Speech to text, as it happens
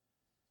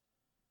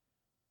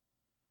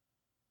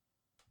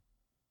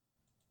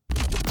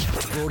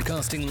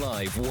Broadcasting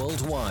live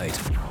worldwide.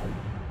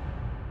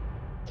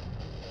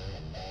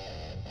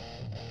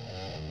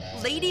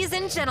 Ladies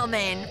and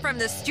gentlemen, from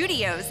the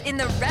studios in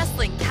the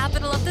wrestling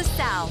capital of the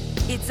South,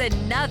 it's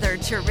another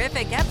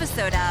terrific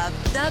episode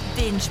of The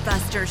Binge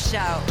Buster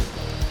Show.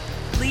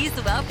 Please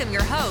welcome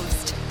your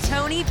host,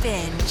 Tony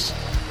Binge.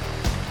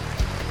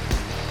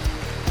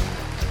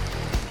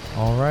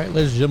 All right,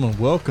 ladies and gentlemen,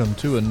 welcome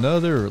to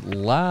another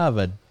live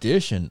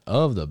edition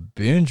of the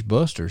Binge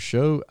Buster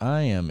Show.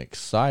 I am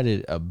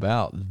excited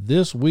about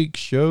this week's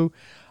show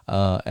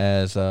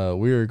as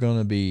we are going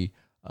to be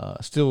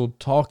still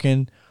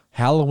talking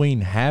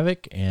Halloween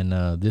Havoc,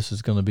 and this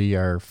is going to be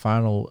our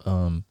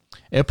final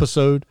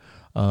episode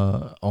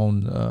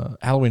on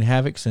Halloween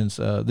Havoc since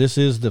this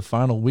is the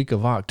final week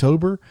of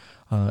October.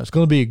 It's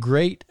going to be a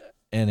great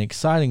and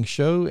exciting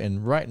show,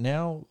 and right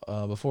now,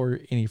 before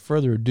any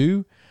further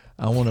ado,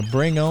 I want to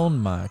bring on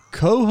my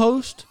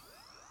co-host.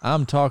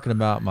 I'm talking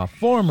about my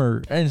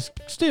former and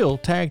still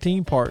tag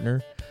team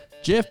partner,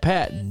 Jeff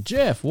Patton.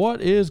 Jeff, what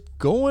is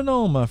going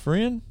on, my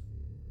friend?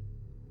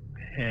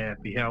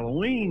 Happy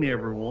Halloween,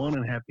 everyone,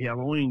 and happy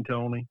Halloween,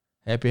 Tony.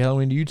 Happy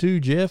Halloween to you too,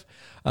 Jeff.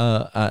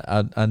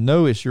 I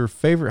know it's your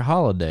favorite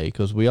holiday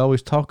because we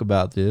always talk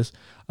about this.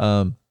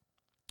 You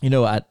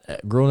know, I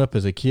growing up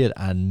as a kid,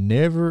 I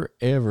never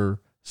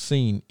ever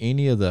seen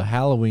any of the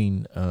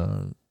Halloween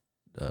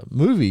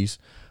movies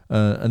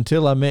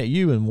until I met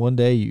you. And one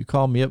day you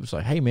called me up. It's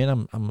like, hey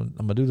man, I'm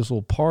gonna do this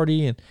little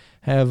party and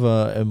have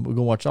and we're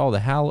gonna watch all the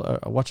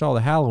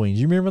Halloweens.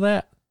 You remember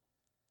that?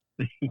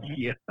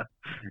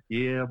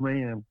 yeah,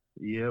 man.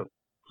 Yep.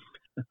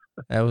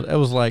 That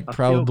was like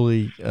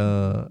probably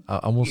I'm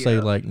gonna say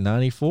like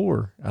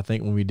 94, I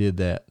think, when we did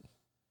that.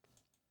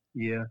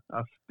 Yeah,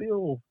 I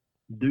still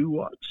do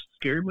watch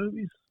scary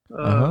movies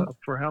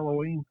for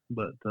Halloween,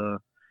 but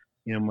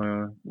you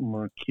know,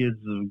 my kids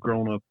have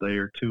grown up. They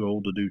are too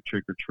old to do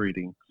trick or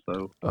treating.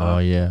 So oh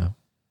yeah,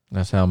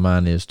 that's how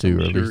mine is too.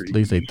 Or at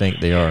least they think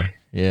they are.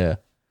 Yeah.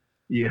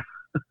 Yeah.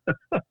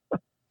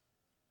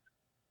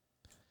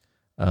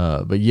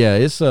 But yeah,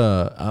 it's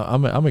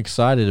I'm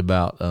excited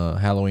about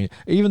Halloween,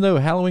 even though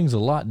Halloween's a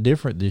lot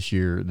different this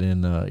year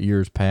than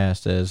years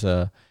past, as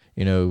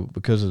you know,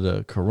 because of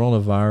the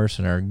coronavirus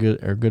and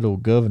our good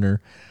old governor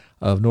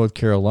of North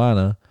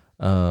Carolina.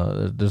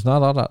 There's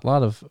not a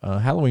lot of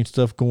Halloween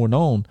stuff going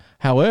on.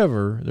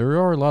 However, there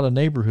are a lot of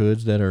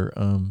neighborhoods that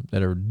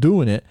are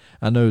doing it.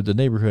 I know the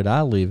neighborhood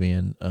I live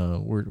in,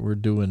 we're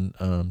doing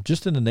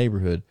just in the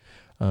neighborhood.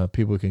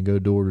 People can go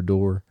door to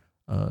door.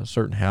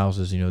 Certain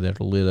houses, you know, that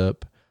are lit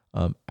up.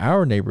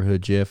 Our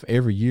neighborhood, Jeff,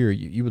 every year,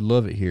 you would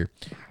love it here.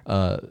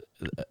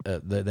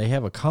 They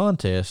have a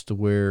contest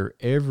where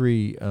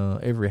every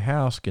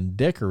house can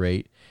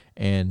decorate,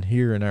 and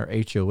here in our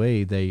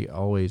HOA, they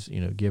always, you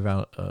know, give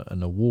out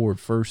an award,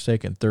 first,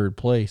 second, third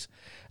place.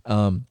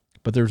 But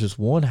there's this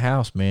one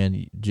house,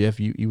 man, Jeff,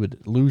 you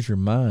would lose your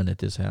mind at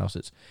this house.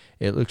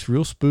 It looks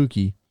real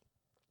spooky,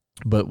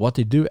 but what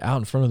they do out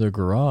in front of their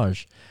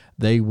garage,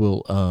 they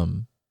will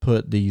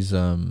put these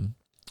flaming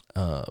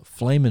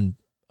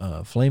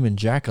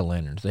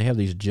jack-o'-lanterns. They have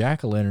these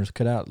jack-o'-lanterns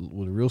cut out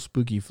with a real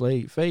spooky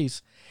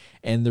face,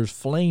 and there's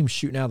flames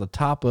shooting out of the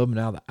top of them and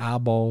out of the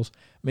eyeballs.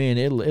 Man,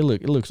 it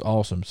looks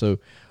awesome. So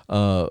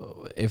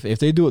if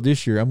they do it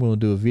this year, I'm going to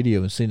do a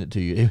video and send it to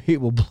you. It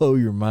will blow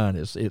your mind.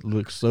 It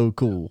looks so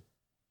cool.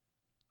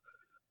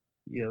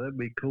 Yeah, that'd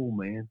be cool,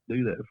 man.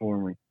 Do that for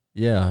me.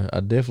 Yeah, I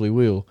definitely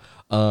will.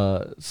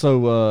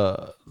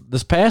 So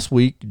this past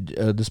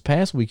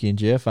weekend,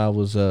 Jeff, I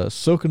was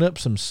soaking up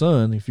some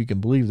sun, if you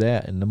can believe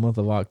that, in the month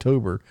of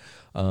October,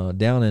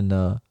 down in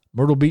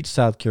Myrtle Beach,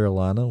 South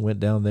Carolina. Went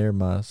down there.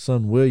 My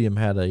son William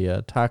had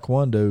a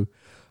taekwondo.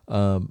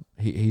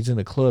 He's in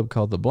a club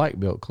called the Black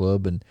Belt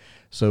Club, and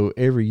so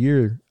every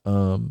year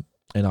in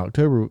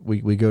October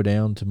we go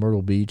down to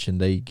Myrtle Beach, and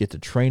they get to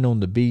train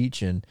on the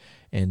beach and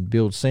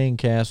build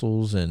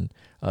sandcastles, and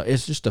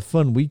it's just a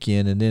fun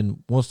weekend. And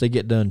then once they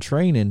get done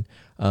training,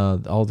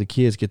 all the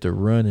kids get to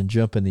run and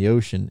jump in the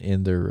ocean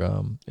in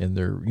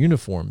their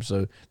uniforms.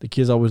 So the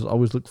kids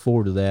always look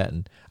forward to that,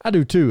 and I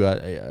do too.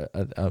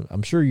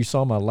 I'm sure you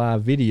saw my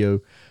live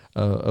video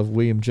of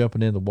William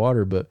jumping in the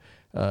water, but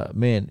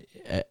man,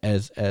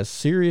 as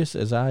serious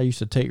as I used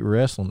to take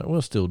wrestling,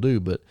 well, still do,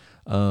 but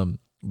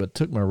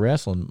took my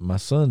wrestling. My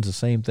son's the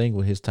same thing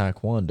with his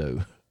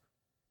taekwondo.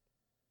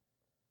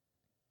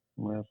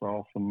 That's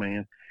awesome,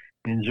 man.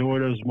 Enjoy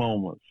those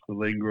moments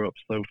because they grow up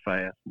so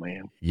fast,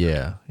 man.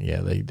 Yeah,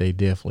 they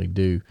definitely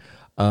do.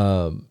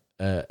 And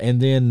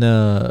then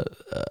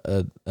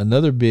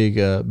another big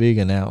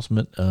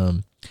announcement.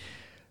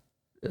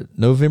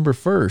 November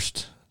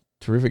 1st,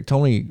 Terrific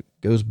Tony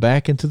goes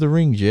back into the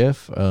ring,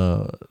 Jeff.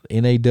 NAWA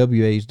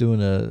is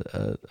doing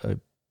a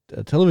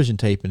television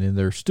taping in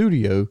their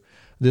studio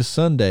this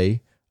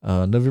Sunday,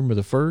 November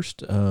the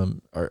 1st.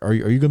 Are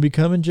you going to be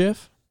coming,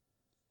 Jeff?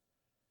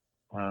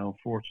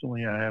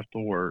 Unfortunately, I have to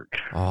work.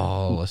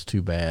 Oh, that's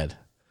too bad.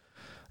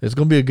 It's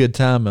gonna be a good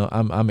time.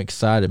 I'm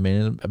excited,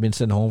 man. I've been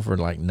sitting home for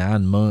like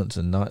 9 months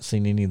and not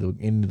seen any of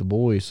the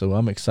boys, so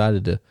I'm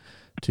excited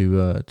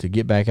to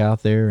get back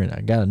out there, and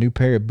I got a new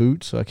pair of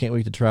boots, so I can't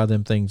wait to try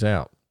them things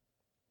out.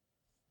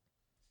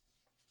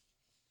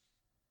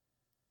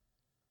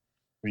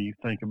 When you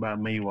think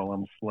about me while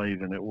I'm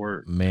slaving at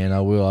work. Man,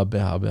 I will.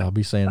 I'll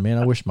be saying, man,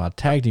 I wish my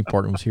tag team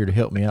partner was here to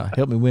help me out,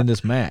 help me win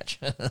this match.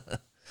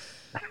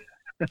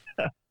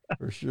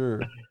 For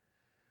sure.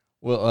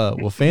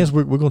 Well, fans,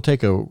 we're going to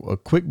take a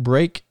quick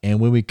break,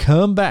 and when we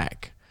come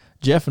back,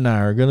 Jeff and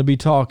I are going to be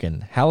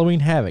talking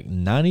Halloween Havoc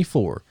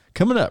 94,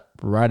 coming up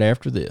right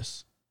after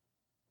this.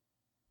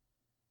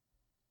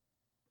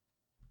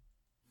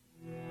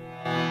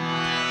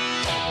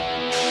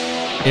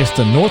 It's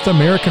the North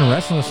American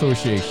Wrestling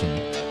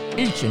Association,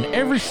 each and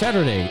every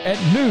Saturday at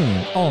noon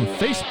on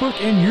Facebook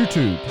and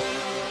YouTube.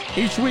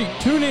 Each week,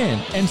 tune in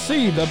and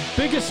see the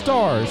biggest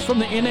stars from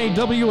the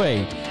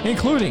NAWA,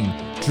 including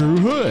Drew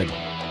Hood,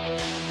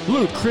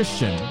 Luke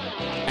Christian,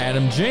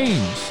 Adam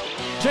James,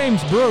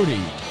 James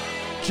Brody,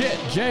 Jet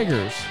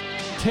Jaggers,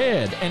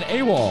 Ted and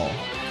AWOL,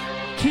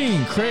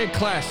 King Craig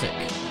Classic,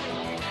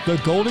 the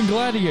Golden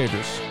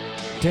Gladiators,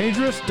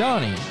 Dangerous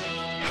Donnie,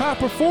 High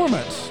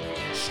Performance,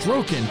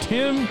 Strokin'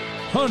 Tim,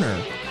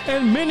 Hunter,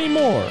 and many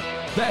more.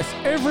 That's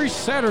every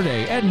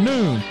Saturday at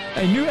noon.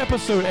 A new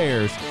episode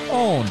airs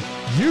on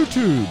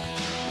YouTube.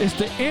 It's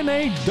the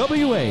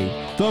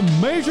NAWA, the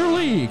Major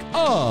League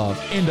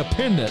of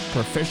Independent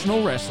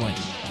Professional Wrestling.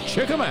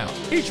 Check them out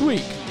each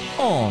week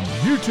on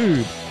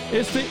YouTube.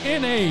 It's the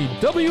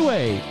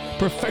NAWA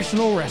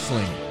Professional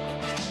Wrestling.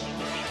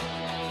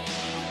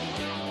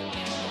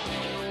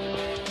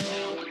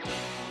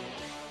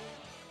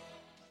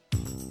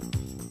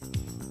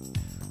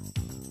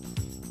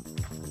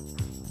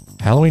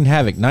 Halloween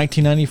Havoc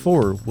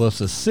 1994 was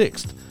the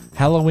 6th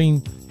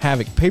Halloween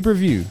Havoc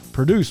pay-per-view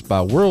produced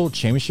by World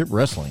Championship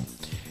Wrestling.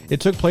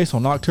 It took place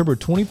on October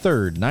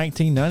 23rd,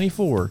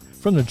 1994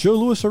 from the Joe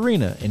Louis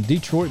Arena in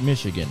Detroit,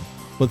 Michigan,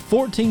 with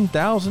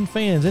 14,000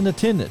 fans in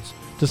attendance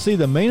to see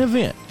the main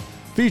event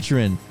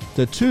featuring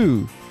the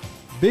two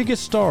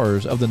biggest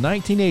stars of the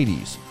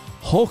 1980s,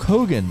 Hulk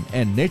Hogan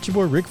and Nature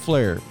Boy Ric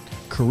Flair.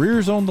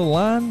 Careers on the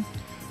line,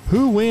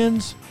 who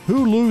wins,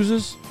 who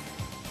loses?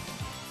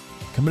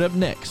 Coming up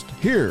next,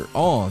 here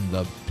on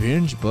the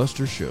Binge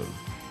Buster Show.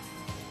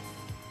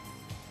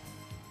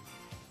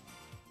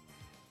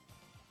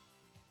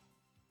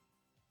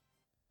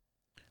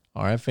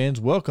 All right, fans,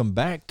 welcome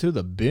back to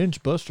the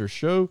Binge Buster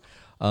Show.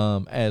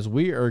 As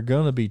we are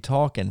going to be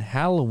talking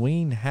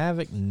Halloween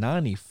Havoc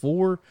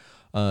 94.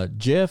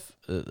 Jeff,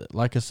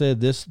 like I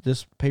said,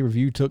 this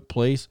pay-per-view took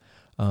place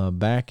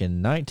back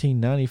in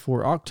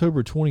 1994,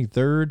 October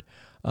 23rd.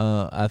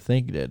 I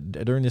think that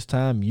during this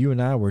time, you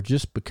and I were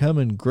just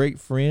becoming great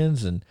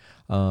friends, and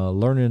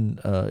learning.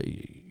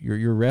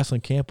 Your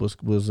wrestling camp was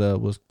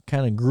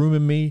kind of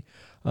grooming me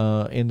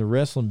in the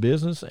wrestling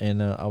business,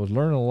 and I was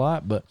learning a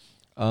lot. But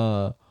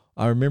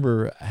I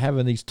remember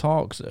having these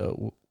talks.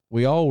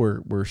 We all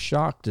were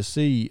shocked to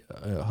see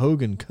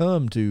Hogan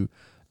come to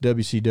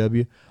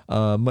WCW,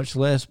 much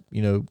less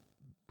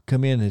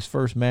come in his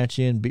first match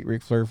in, beat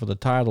Ric Flair for the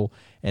title,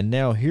 and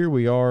now here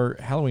we are,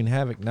 Halloween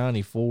Havoc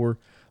 94.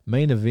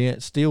 Main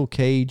event, steel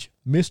cage,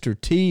 Mr.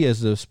 T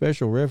as the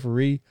special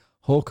referee,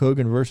 Hulk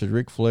Hogan versus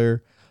Ric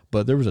Flair.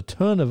 But there was a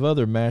ton of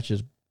other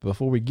matches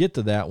before we get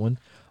to that one.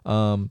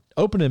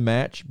 Opening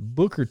match,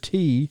 Booker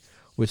T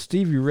with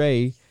Stevie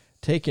Ray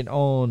taking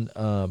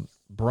on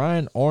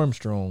Brian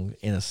Armstrong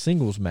in a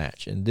singles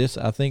match. And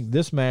I think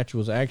this match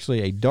was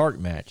actually a dark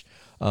match.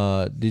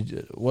 What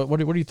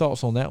are your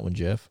thoughts on that one,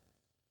 Jeff?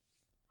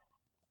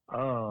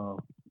 Brian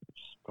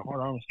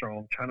Armstrong,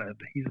 I'm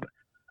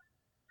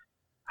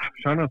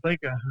trying to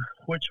think of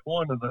which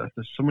one of there's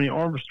so many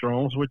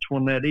Armstrongs, which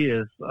one that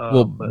is.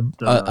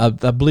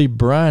 I believe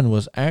Brian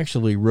was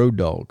actually Road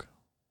Dogg.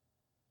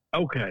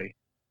 Okay.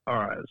 All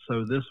right.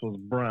 So this was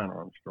Brian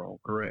Armstrong,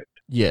 correct?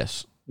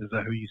 Yes. Is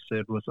that who you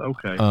said was?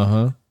 Okay.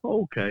 Uh-huh.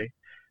 Okay.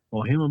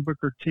 Well, him and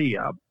Booker T,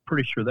 I'm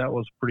pretty sure that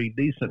was pretty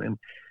decent. And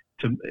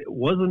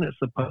wasn't it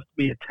supposed to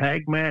be a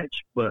tag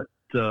match, but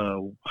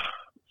was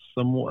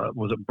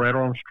it Brad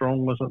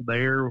Armstrong wasn't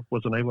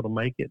able to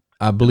make it?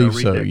 I believe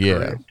so, yeah.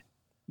 Correct?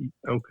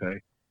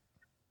 Okay.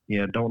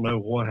 Yeah, don't know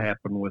what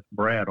happened with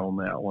Brad on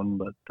that one,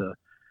 but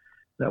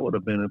that would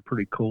have been a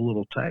pretty cool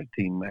little tag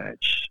team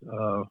match.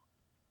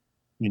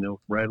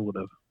 Brad would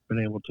have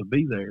been able to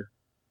be there.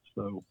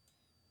 So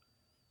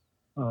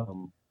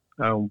I'm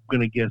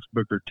going to guess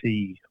Booker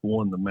T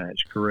won the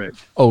match, correct?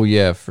 Oh,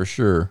 yeah, for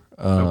sure.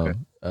 Okay.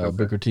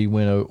 Booker T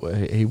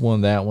he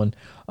won that one.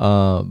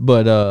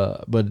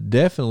 But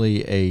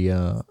definitely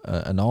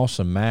an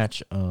awesome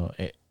match.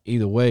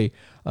 Either way,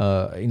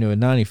 in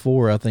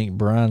 '94, I think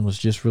Brian was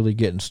just really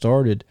getting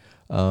started.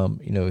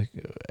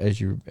 As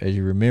you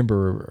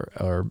remember,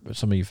 or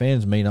some of you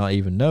fans may not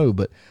even know,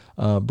 but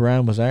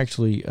Brian was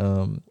actually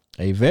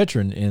a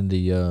veteran in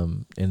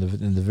the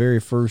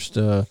very first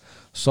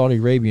Saudi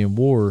Arabian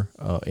War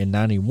in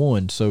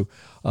 '91. So,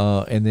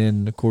 and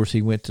then of course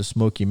he went to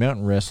Smoky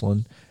Mountain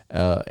Wrestling.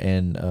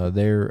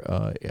 There,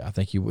 I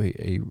think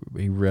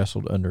he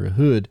wrestled under a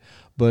hood,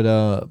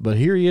 but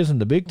here he is in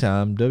the big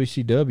time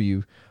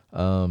WCW,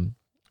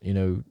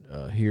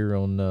 here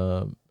on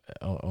a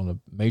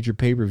major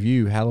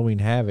pay-per-view, Halloween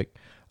Havoc.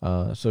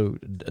 So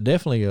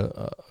definitely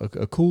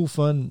a cool,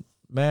 fun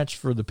match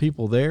for the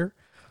people there.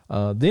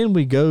 Then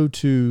we go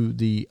to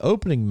the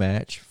opening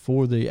match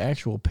for the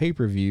actual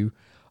pay-per-view,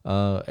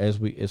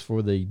 as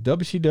for the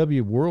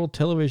WCW World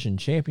Television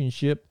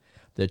Championship.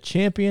 The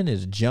champion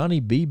is Johnny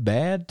B.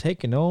 Bad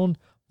taking on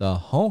the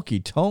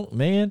Honky Tonk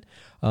Man.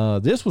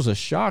 This was a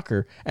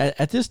shocker.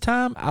 At this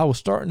time, I was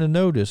starting to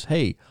notice,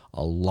 hey,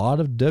 a lot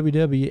of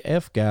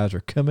WWF guys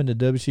are coming to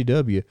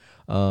WCW,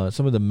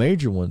 some of the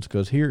major ones,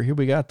 because here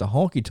we got the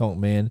Honky Tonk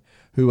Man,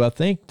 who I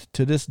think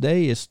to this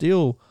day is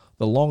still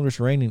the longest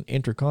reigning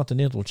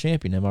Intercontinental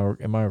Champion. Am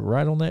I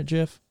right on that,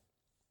 Jeff?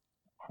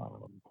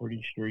 I'm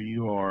pretty sure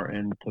you are.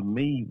 And to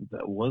me,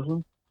 that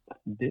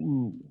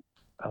didn't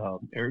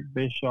Eric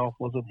Bischoff,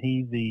 wasn't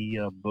he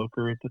the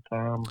booker at the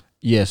time?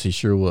 Yes, he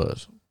sure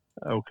was.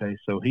 Okay,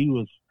 so he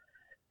was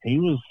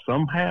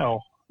somehow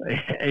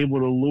able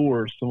to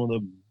lure some of the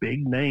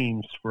big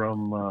names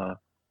from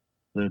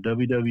the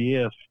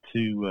WWF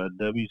to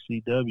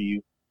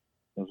WCW,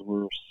 as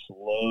we're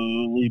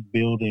slowly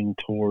building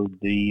toward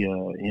the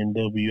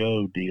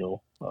NWO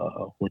deal,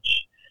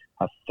 which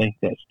I think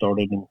that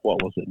started in,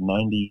 what was it,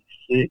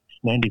 96,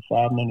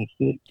 95,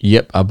 96?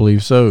 Yep, I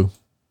believe so.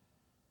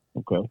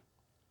 Okay.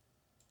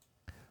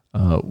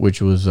 Which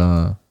was,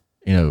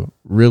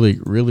 really,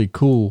 really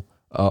cool.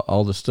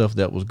 All the stuff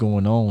that was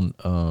going on,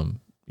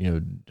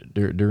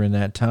 during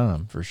that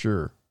time, for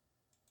sure.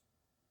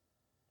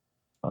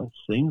 It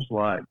seems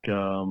like,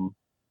 I'm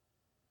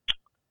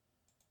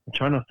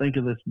trying to think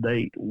of this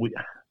date. We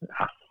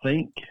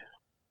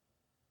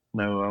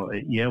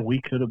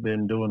could have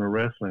been doing a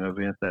wrestling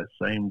event that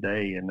same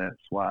day, and that's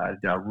why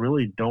I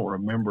really don't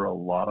remember a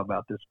lot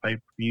about this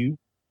pay-per-view.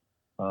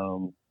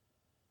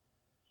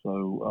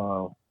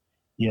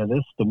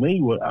 This to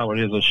me, it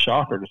is a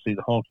shocker to see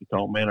the Honky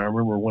Tonk Man. I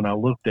remember when I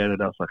looked at it,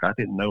 I was like, I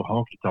didn't know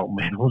Honky Tonk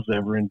Man was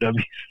ever in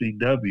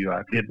WCW.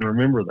 I didn't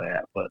remember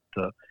that, but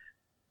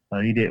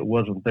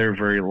wasn't there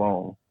very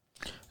long.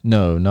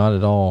 No, not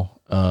at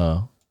all.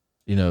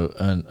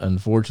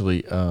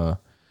 Unfortunately, I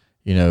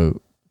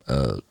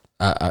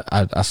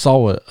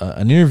saw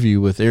an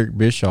interview with Eric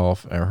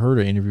Bischoff. I heard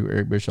an interview with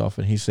Eric Bischoff,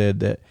 and he said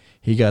that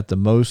he got the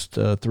most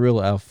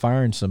thrill out of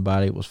firing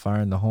somebody was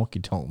firing the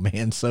Honky Tonk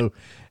Man. So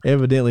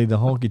evidently the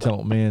Honky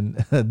Tonk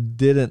Man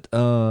didn't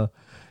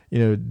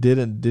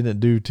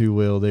do too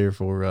well there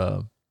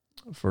for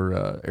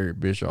Eric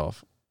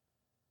Bischoff.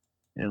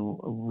 And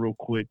real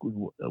quick,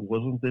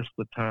 wasn't this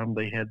the time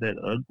they had that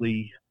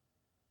ugly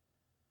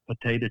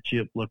potato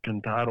chip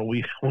looking title?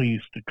 We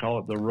used to call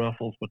it the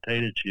Ruffles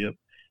potato chip,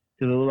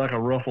 because it looked like a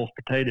Ruffles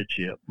potato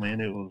chip.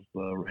 Man, it was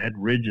had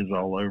ridges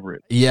all over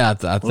it. Yeah,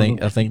 I think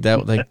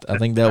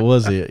that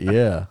was it.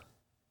 Yeah,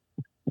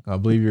 I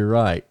believe you're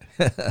right.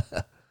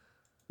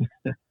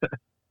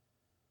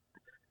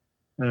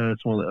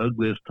 It's one of the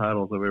ugliest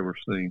titles I've ever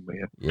seen,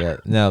 man. Yeah.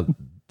 Now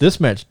this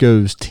match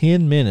goes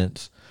 10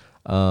 minutes,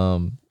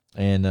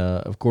 and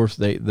of course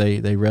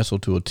they wrestle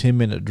to a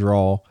 10-minute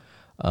draw.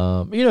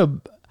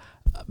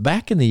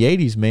 Back in the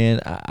 80s,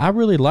 man, I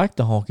really liked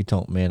the Honky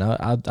Tonk Man.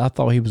 I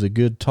thought he was a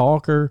good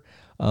talker,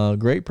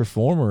 great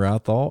performer, I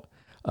thought.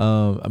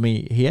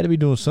 He had to be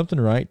doing something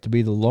right to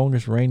be the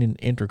longest reigning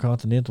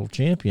Intercontinental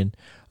Champion.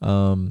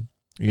 And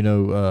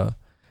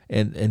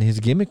his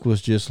gimmick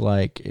was just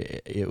like,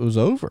 it was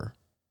over.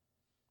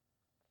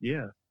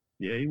 Yeah,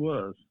 he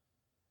was.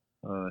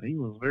 He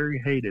was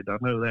very hated. I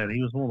know that.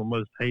 He was one of the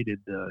most hated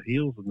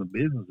heels in the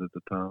business at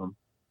the time.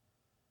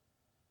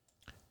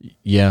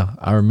 Yeah,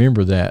 I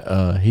remember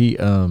that. He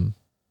was,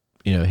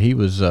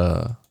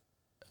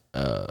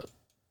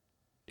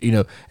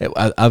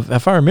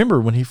 if I remember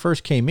when he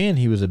first came in,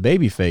 he was a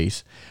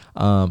babyface,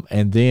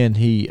 and then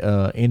he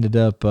ended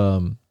up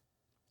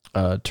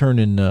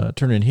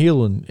turning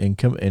heel and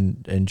come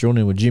and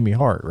joining with Jimmy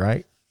Hart,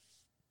 right?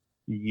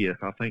 Yes,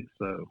 I think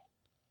so.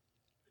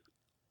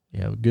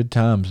 Yeah, good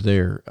times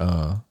there.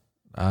 I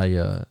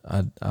like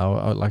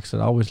I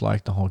said, I always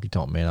liked the Honky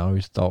Tonk Man. I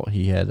always thought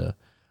he had a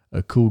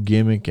cool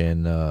gimmick,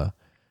 and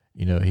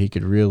he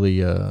could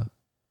really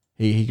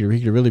he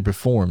could really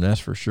perform. That's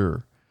for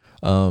sure.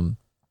 Now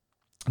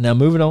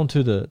moving on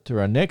to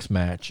our next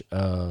match.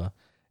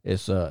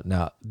 It's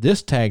now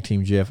this tag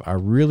team, Jeff, I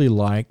really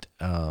liked.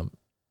 And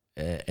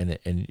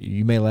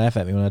you may laugh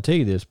at me when I tell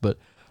you this, but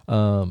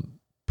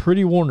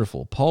pretty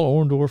wonderful.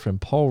 Paul Orndorff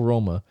and Paul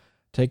Roma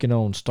taking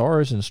on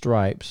Stars and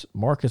Stripes,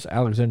 Marcus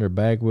Alexander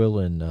Bagwell,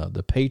 and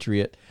the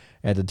Patriot.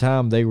 At the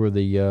time, they were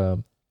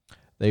the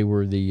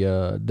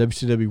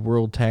WCW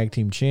World Tag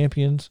Team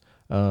Champions.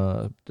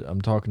 I'm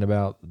talking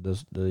about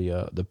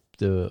the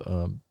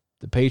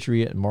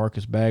Patriot and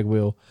Marcus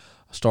Bagwell.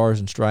 Stars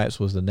and Stripes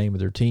was the name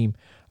of their team.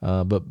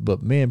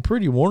 But man,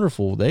 pretty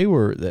wonderful.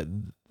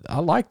 I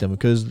liked them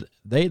because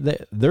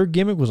their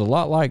gimmick was a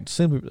lot like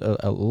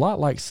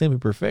Simply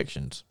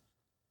Perfections.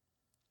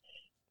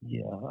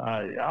 Yeah,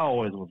 I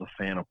always was a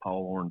fan of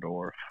Paul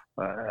Orndorff.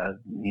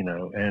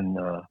 And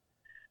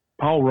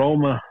Paul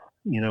Roma,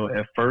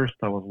 at first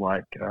I was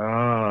like,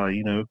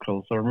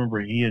 because I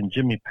remember he and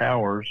Jimmy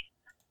Powers,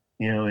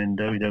 in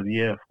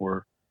WWF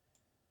were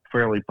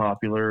fairly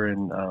popular,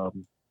 and I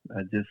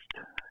just,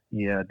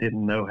 I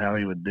didn't know how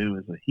he would do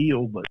as a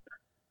heel, but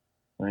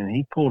I mean,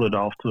 he pulled it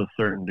off to a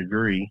certain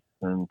degree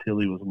until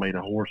he was made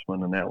a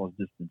horseman, and that was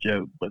just a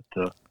joke. But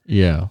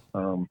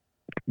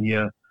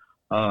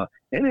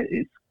and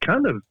it's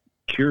kind of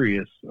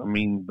curious. I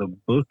mean, the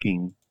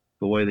booking,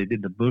 the way they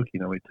did the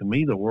booking. I mean, to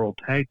me, the World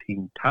Tag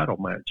Team title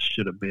match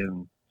should have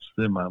been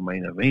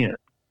semi-main event.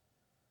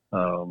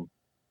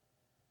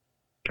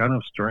 Kind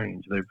of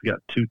strange. They've got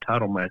 2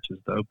 title matches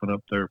to open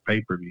up their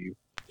pay-per-view.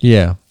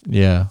 Yeah,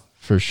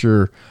 for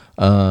sure.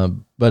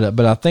 But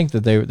I think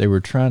that they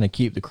were trying to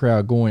keep the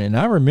crowd going. And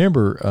I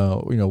remember,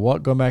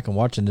 going back and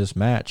watching this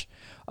match,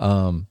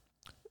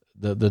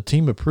 the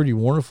team of Pretty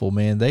Wonderful,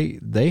 man,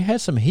 they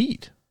had some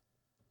heat.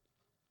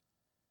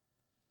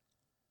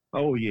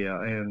 Oh yeah,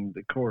 and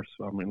of course,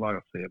 I mean, like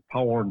I said,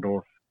 Paul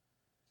Orndorff,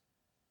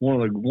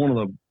 one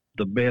of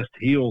the best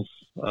heels,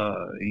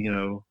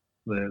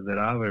 that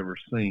I've ever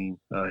seen.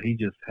 He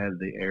just had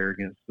the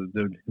arrogance.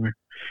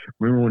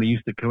 Remember when he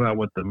used to come out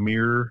with the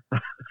mirror?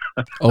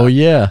 Oh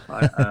yeah,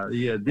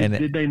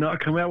 Did they not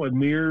come out with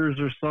mirrors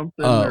or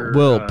something?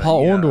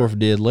 Paul Orndorff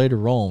did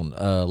later on,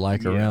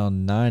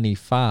 around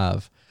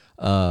 95.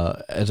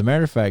 As a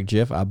matter of fact,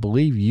 Jeff, I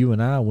believe you and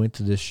I went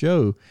to this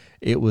show.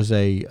 It was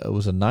a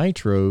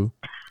Nitro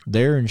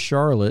there in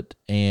Charlotte,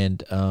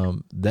 and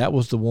that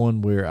was the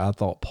one where I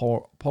thought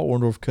Paul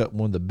Orndorff cut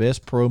one of the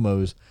best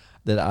promos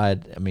that I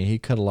mean, he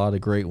cut a lot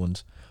of great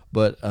ones,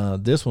 but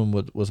this one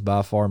was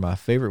by far my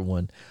favorite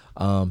one.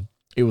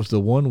 It was the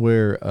one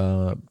where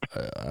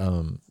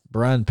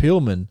Brian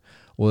Pillman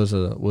was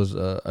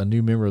a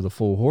new member of the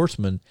Four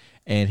Horsemen,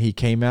 and he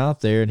came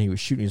out there and he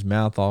was shooting his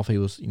mouth off. He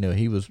was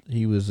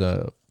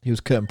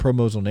cutting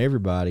promos on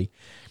everybody.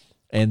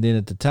 And then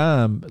at the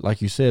time,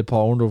 like you said,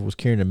 Paul Orndorff was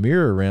carrying a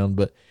mirror around,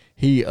 but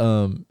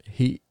Paul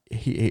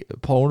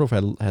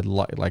Orndorff had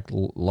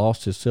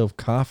lost his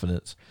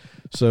self-confidence.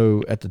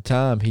 So at the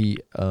time, he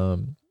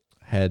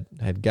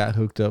had got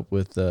hooked up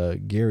with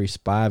Gary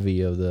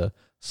Spivey of the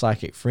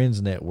Psychic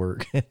Friends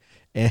Network,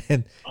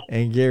 and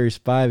Gary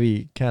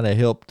Spivey kind of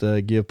helped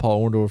give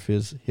Paul Orndorff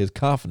his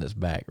confidence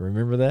back.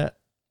 Remember that?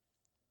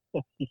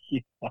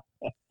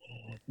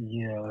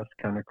 Yeah, that's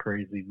kind of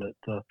crazy, but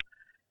I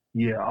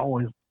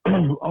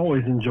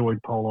always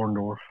enjoyed Paul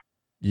Orndorff.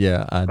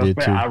 Yeah, I did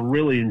too. I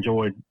really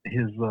enjoyed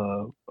his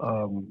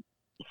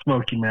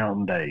Smoky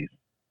Mountain days.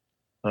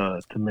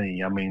 To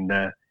me, I mean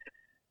that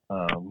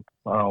I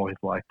always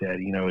liked that.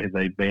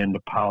 They banned the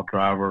pile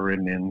driver,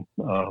 and then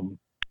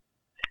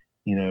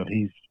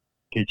he's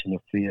pitching a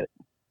fit,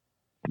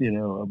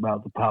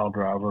 about the pile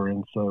driver,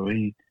 and so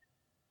he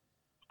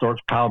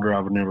starts pile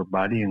driving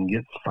everybody and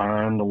gets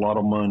fined a lot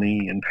of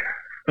money. And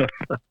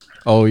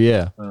oh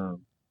yeah.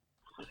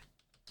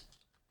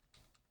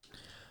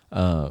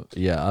 I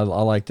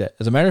like that.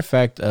 As a matter of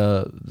fact,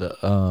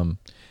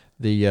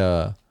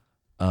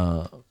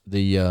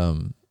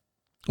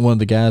 one of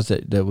the guys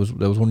that was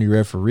one of your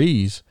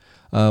referees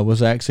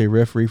was actually a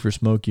referee for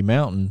Smoky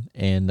Mountain,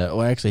 and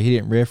actually he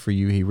didn't ref for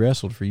you, he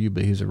wrestled for you,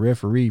 but he was a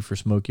referee for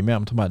Smoky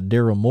Mountain. I'm talking about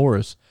Daryl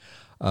Morris.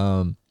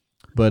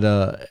 But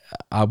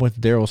I went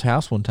to Daryl's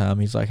house one time.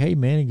 He's like, "Hey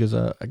man," he goes,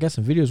 "I got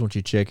some videos I want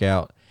you to check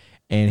out."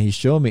 And he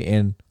showed me,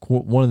 and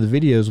one of the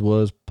videos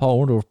was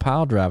Paul Orndorff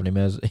pile driving him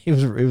as he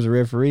was a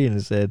referee, and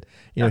it said,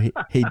 he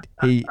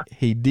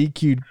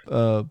DQ'd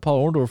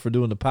Paul Orndorff for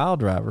doing the pile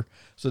driver.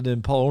 So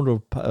then Paul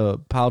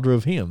Orndorff pile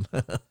drove him.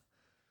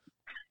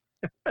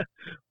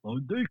 Well,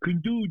 they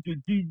can do the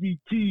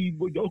DDT,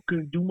 but y'all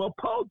can do my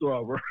pile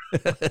driver.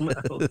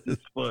 That was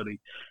just funny.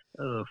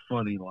 A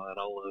funny line.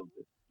 I love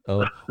it.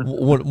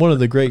 One of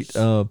the great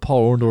Paul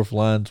Orndorff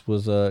lines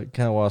was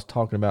kind of what I was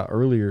talking about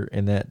earlier,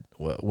 in that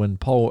when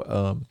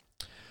Brian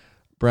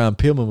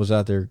Pillman was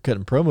out there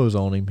cutting promos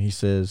on him, he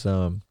says,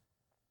 I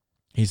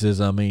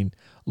mean,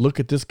 look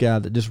at this guy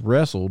that just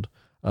wrestled,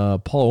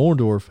 Paul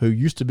Orndorff, who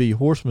used to be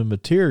Horseman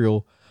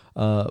material,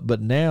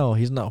 but now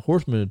he's not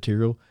Horseman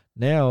material.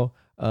 Now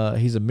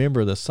he's a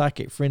member of the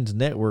Psychic Friends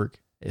Network.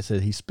 It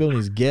said he's spilling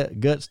his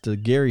guts to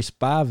Gary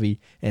Spivey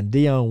and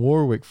Dionne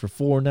Warwick for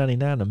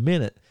 $4.99 a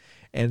minute.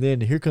 And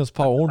then here comes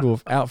Paul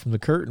Orndorff out from the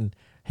curtain.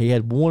 He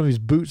had one of his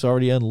boots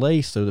already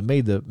unlaced, so that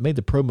made the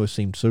promo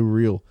seem so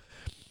real.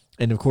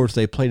 And of course,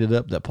 they played it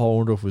up that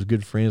Paul Orndorff was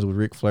good friends with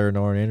Ric Flair and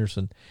Arn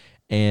Anderson,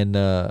 and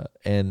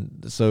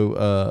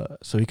so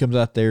he comes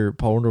out there.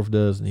 Paul Orndorff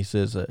does, and he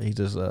says,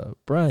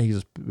 Brian, he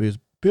says,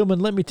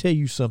 Pillman, let me tell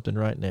you something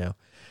right now.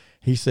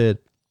 He said,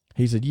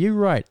 you're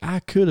right. I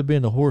could have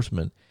been a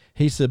horseman.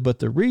 He said, but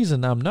the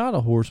reason I'm not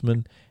a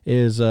horseman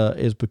is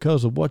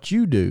because of what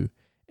you do.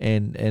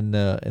 And then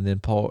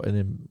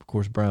of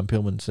course Brian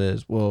Pillman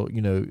says, well, he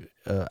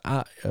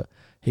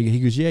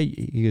goes,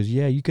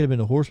 you could have been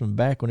a horseman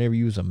back whenever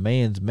you was a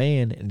man's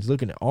man. And he's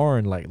looking at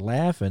Arn like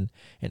laughing,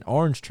 and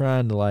Arn's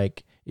trying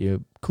to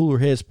cooler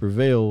heads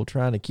prevail,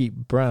 trying to keep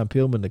Brian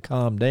Pillman to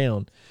calm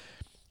down.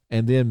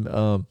 And then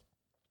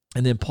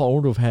And then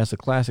Paul Orndorff has the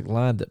classic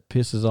line that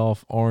pisses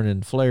off Arn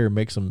and Flair,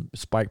 makes them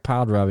spike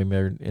pile drive him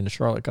there in the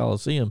Charlotte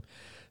Coliseum.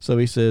 So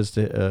he says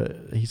to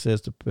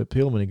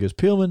Pillman, he goes,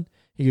 Pillman,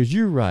 he goes,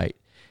 you're right.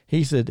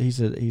 He said,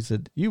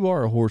 you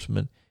are a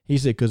horseman. He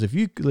said, because if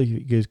you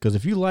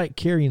like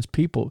carrying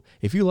people's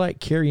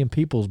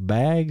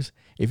bags,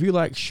 if you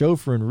like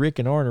chauffeuring Rick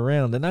and Arn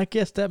around, then I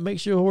guess that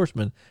makes you a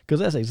horseman,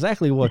 because that's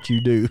exactly what you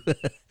do.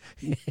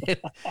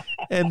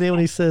 And then when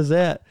he says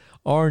that,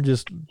 Arn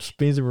just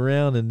spins him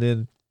around, and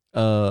then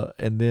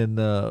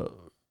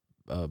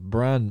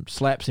Brian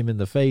slaps him in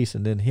the face,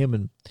 and then him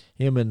and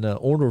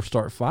Orndorff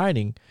start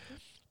fighting.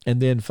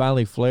 And then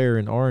finally Flair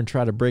and Arn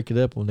try to break it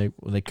up. When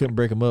they couldn't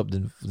break them up,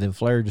 then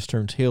Flair just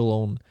turns heel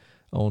on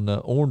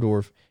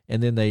Orndorff,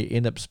 and then they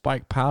end up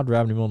spike pile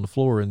driving him on the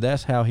floor, and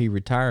that's how he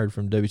retired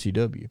from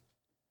WCW.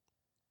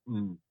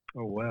 Oh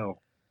wow!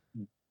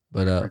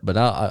 But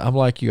I'm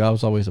like you. I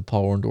was always a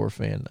Paul Orndorff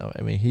fan.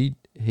 I mean,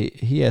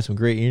 he had some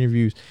great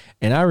interviews,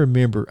 and I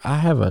remember I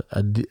have a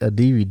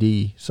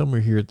DVD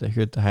somewhere here at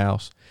the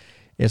house.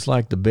 It's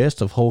like the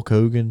best of Hulk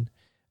Hogan,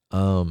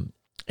 and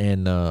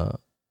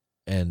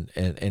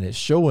it's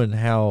showing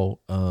how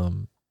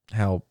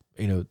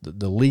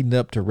the leading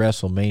up to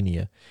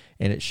WrestleMania,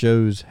 and it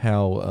shows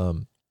how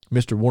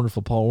Mr.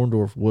 Wonderful Paul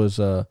Orndorff was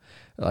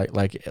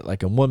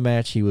like in one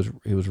match he was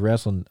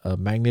wrestling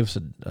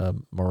Magnificent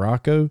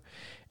Morocco,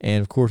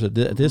 and of course at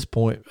this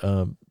point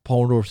Paul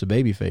Orndorff's a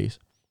babyface,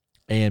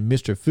 and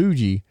Mr.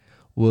 Fuji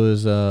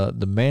was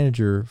the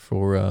manager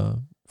for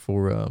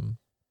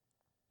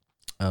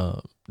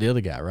the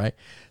other guy, right?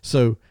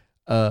 So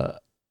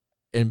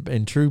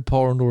in true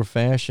Paul Orndorff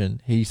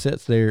fashion, he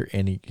sits there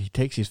and he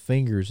takes his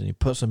fingers and he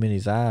puts them in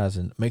his eyes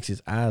and makes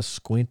his eyes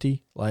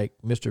squinty like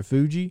Mr.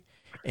 Fuji.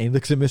 And he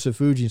looks at Mr.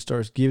 Fuji and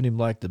starts giving him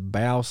like the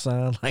bow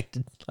sign,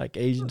 like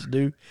Asians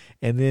do,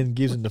 and then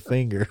gives him the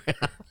finger.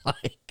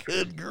 Like,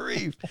 good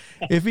grief!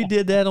 If he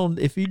did that on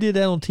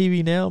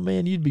TV now,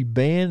 man, you'd be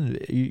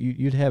banned.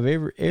 You'd have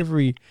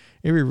every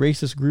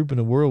racist group in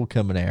the world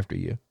coming after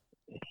you.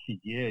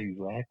 Yeah,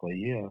 exactly.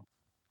 Yeah.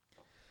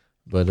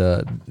 But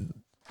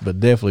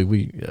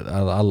definitely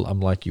I'm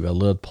like you. I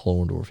loved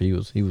Paul Orndorff.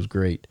 He was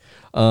great.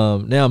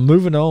 Now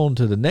moving on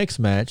to the next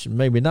match,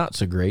 maybe not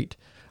so great.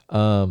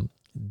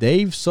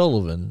 Dave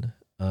Sullivan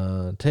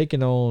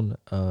taking on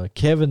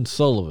Kevin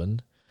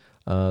Sullivan.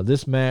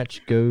 This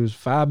match goes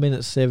 5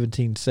 minutes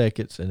 17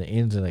 seconds and it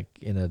ends in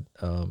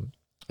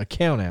a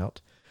count out.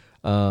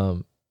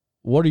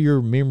 What are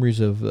your memories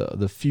of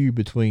the feud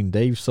between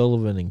Dave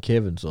Sullivan and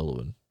Kevin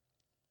Sullivan?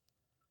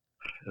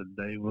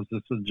 Dave was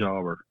just a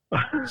jobber.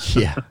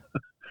 Yeah.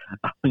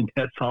 I mean,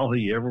 that's all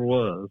he ever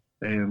was.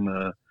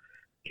 And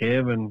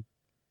Kevin,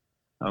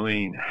 I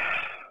mean,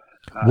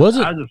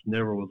 I just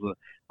never was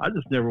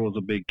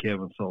a big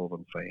Kevin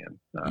Sullivan fan.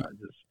 I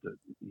just,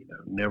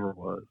 never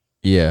was.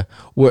 Yeah.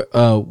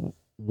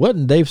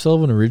 Wasn't Dave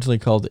Sullivan originally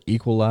called the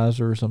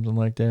Equalizer or something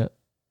like that?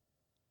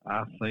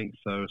 I think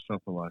so,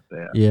 something like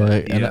that. Yeah,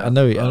 but, and I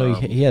know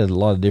he had a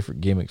lot of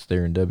different gimmicks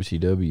there in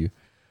WCW.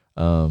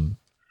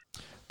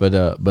 But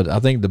I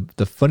think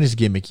the funniest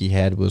gimmick he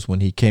had was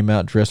when he came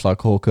out dressed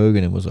like Hulk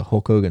Hogan and was a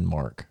Hulk Hogan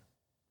mark.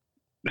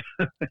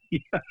 Yeah.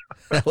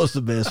 That was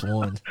the best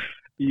one.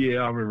 Yeah,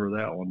 I remember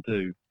that one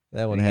too.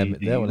 That one had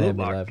me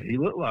laughing. He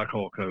looked like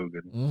Hulk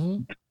Hogan.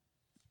 Mm-hmm.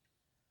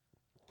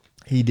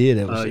 He did.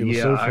 It was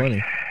so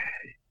funny.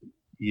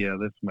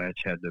 This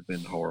match had to have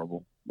been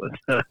horrible.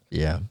 But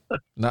yeah,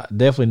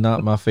 definitely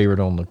not my favorite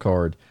on the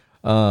card.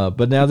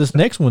 But now this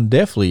next one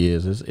definitely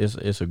is.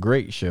 It's a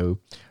great show,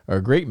 or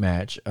a great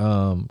match,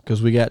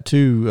 because we got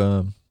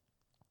two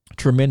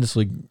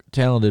tremendously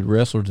talented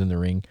wrestlers in the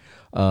ring.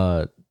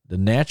 The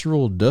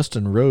Natural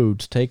Dustin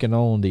Rhodes taking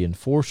on the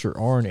Enforcer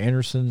Arn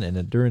Anderson,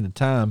 and during the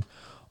time,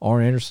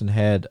 Arn Anderson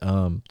had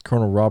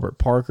Colonel Robert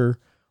Parker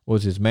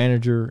was his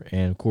manager,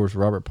 and of course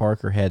Robert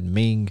Parker had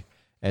Ming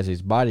as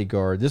his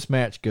bodyguard. This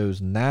match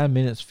goes 9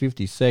 minutes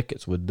 50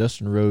 seconds with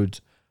Dustin Rhodes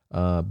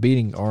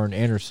beating Arn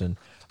Anderson.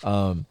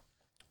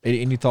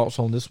 Any thoughts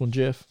on this one,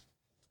 Jeff?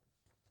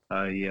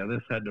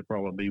 This had to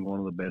probably be one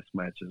of the best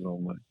matches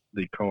on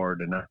the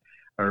card, and I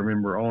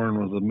remember Arn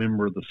was a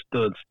member of the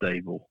Stud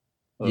Stable.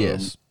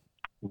 Yes.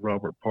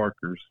 Robert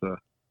Parker's.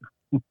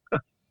 Of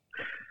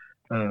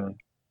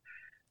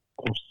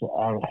course,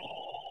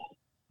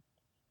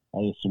 I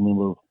just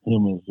remember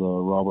him as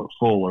Robert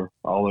Fuller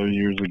all those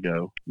years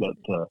ago. But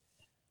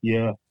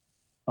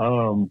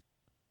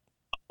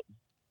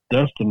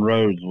Dustin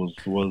Rhodes was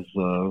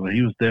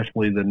he was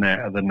definitely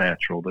the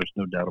natural. There's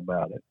no doubt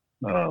about it.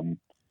 And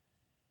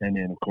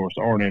then of course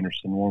Arn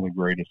Anderson, one of the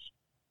greatest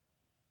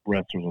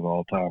wrestlers of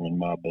all time in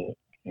my book,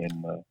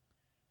 and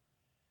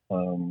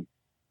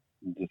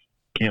just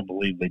can't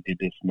believe they did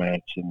this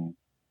match and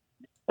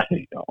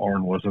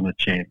Arn wasn't a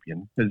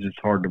champion. It's just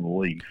hard to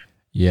believe.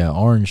 Yeah,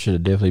 Arn should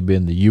have definitely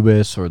been the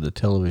U.S. or the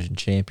television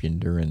champion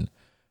during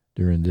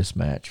this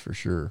match for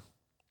sure.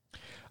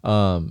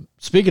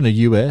 Speaking of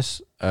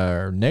U.S.,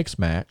 our next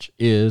match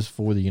is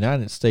for the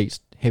United States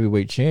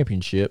Heavyweight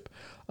Championship.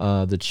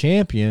 The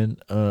champion,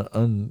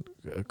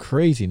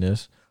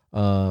 craziness,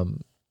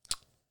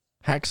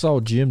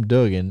 Hacksaw Jim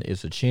Duggan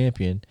is the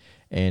champion,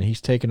 and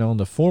he's taking on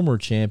the former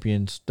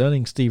champion,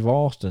 Stunning Steve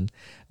Austin.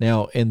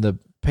 Now, in the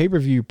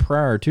pay-per-view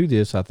prior to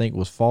this, I think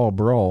was Fall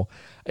Brawl,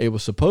 it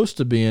was supposed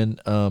to be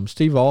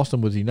Steve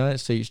Austin was the United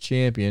States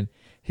champion.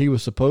 He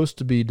was supposed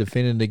to be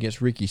defending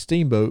against Ricky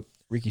Steamboat.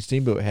 Ricky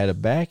Steamboat had a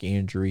back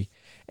injury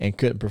and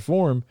couldn't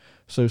perform,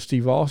 so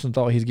Steve Austin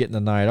thought he's getting the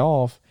night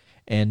off,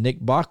 and Nick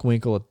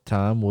Bockwinkel at the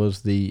time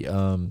was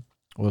the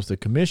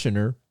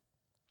commissioner,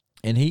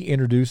 and he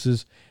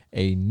introduces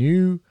a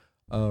new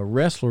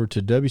wrestler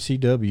to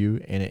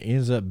WCW, and it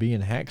ends up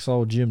being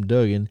Hacksaw Jim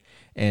Duggan,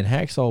 and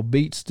Hacksaw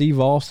beats Steve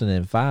Austin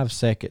in 5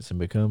 seconds and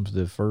becomes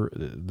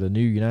the new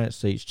United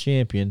States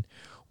champion.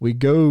 We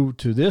go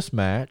to this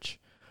match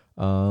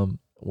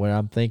where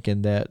I'm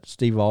thinking that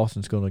Steve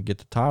Austin's going to get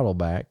the title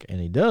back, and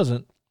he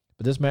doesn't.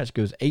 But this match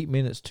goes 8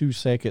 minutes 2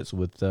 seconds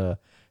with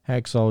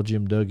Hacksaw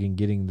Jim Duggan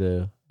getting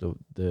the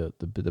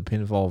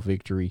pinfall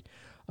victory.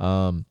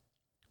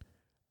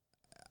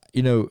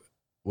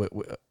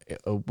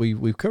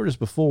 We've covered this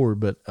before,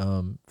 but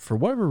for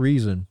whatever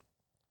reason,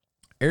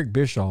 Eric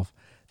Bischoff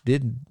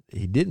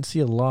didn't see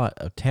a lot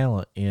of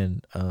talent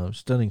in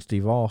Stunning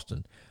Steve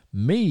Austin.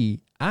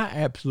 Me, I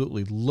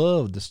absolutely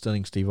loved the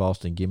Stunning Steve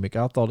Austin gimmick.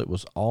 I thought it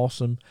was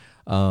awesome.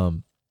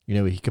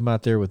 He come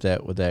out there with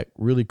that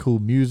really cool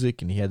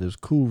music, and he had those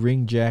cool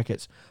ring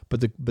jackets.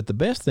 But the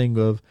best thing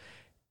of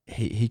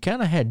he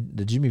kind of had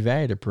the Jimmy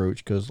Valiant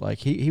approach, because like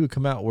he would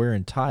come out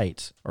wearing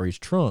tights or his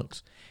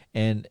trunks,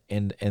 and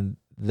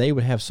they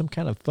would have some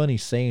kind of funny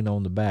saying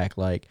on the back.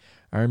 Like,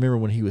 I remember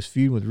when he was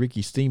feuding with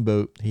Ricky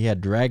Steamboat, he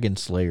had Dragon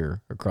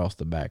Slayer across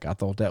the back. I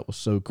thought that was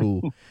so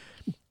cool.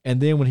 And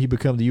then when he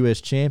became the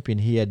U.S. champion,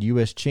 he had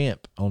U.S.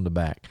 champ on the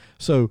back.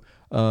 So,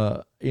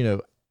 I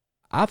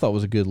thought it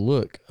was a good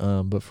look.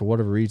 But for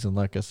whatever reason,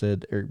 like I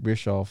said, Eric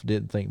Bischoff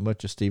didn't think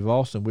much of Steve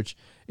Austin, which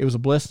it was a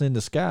blessing in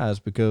disguise,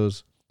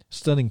 because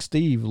Stunning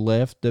Steve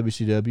left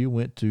WCW,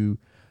 went to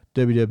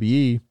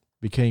WWE,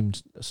 became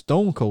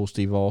Stone Cold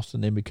Steve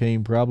Austin, and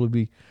became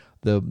probably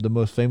the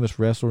most famous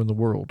wrestler in the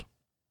world.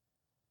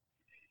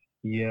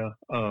 Yeah.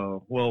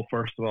 Well,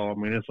 first of all, I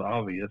mean, it's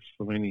obvious.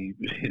 I mean,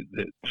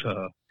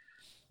 that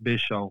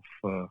Bischoff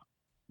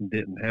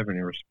didn't have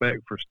any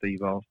respect for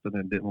Steve Austin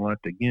and didn't like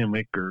the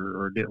gimmick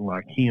or didn't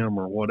like him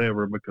or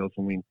whatever, because,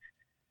 I mean,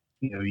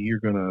 you're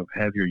going to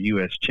have your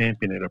U.S.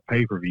 champion at a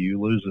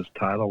pay-per-view lose his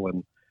title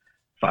in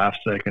 5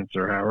 seconds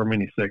or however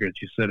many seconds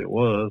you said it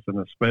was, and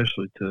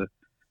especially to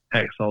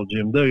Hacksaw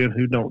Jim Duggan,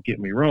 who, don't get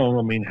me wrong,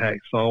 I mean,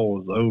 Hacksaw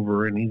was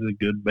over and he's a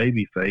good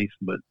baby face,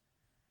 but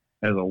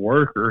as a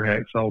worker,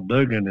 Hacksaw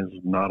Duggan is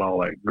not all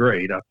that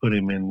great. I put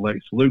him in Lex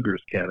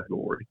Luger's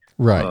category.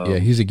 Right, yeah,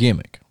 he's a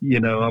gimmick.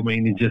 I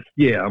mean, he's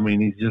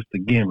just a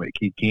gimmick.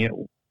 He can't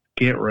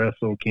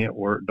wrestle, can't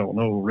work, don't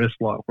know a wrist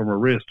lock from a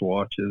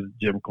wristwatch, as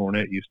Jim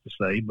Cornette used to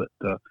say, but,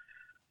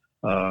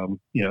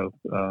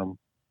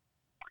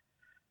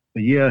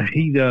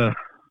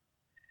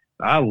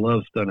 I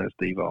love Stunning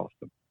Steve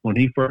Austin. When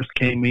he first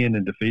came in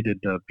and defeated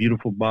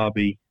Beautiful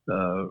Bobby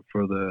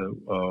for the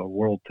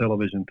World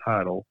Television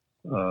title,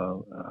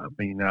 I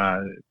mean,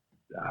 I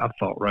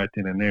thought right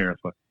then and there,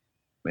 it's like,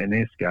 man,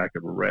 this guy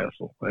could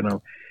wrestle. And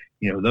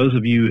those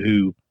of you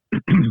who,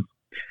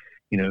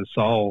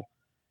 saw,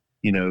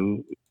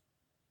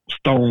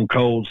 Stone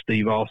Cold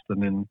Steve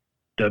Austin in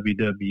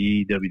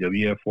WWE,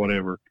 WWF,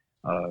 whatever,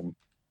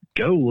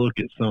 go look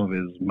at some of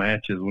his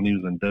matches when he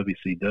was in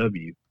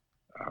WCW.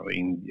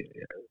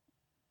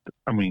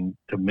 I mean,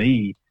 to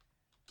me,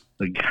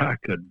 the guy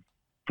could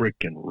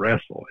freaking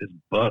wrestle his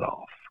butt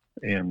off,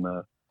 and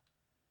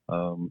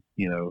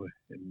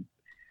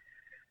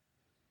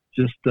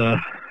just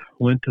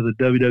went to the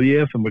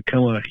WWF and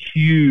become a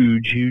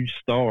huge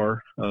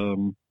star.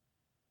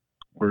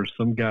 Where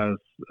some guys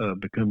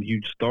become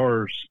huge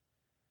stars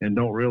and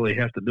don't really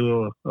have to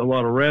do a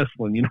lot of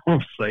wrestling. You know what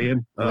I'm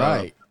saying?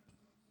 Right.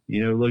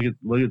 Look at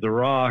The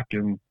Rock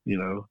and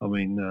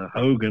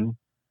Hogan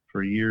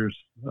for years,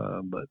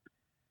 but.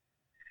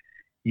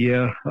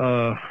 Yeah,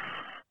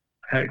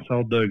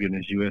 Hacksaw Duggan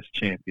is U.S.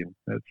 champion.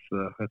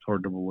 That's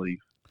hard to believe.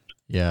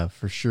 Yeah,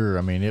 for sure.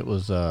 I mean,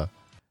 I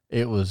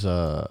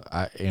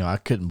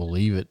couldn't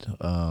believe it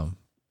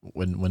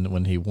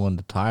when he won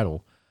the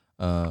title.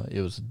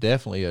 It was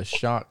definitely a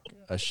shock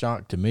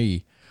to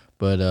me.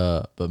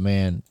 But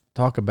man,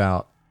 talk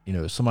about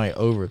somebody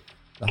over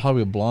the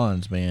Hollywood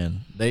Blondes,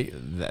 man.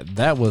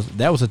 That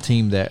was a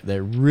team that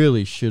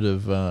really should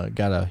have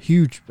got a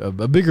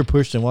bigger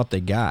push than what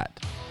they got.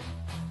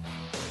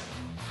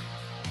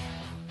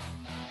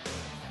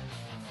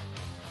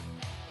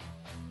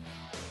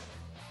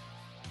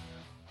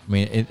 I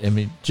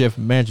mean, Jeff,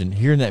 imagine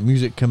hearing that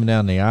music coming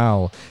down the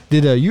aisle.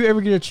 Did you ever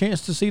get a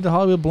chance to see the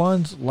Hollywood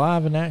Blondes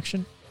live in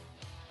action?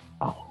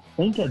 I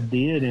think I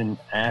did in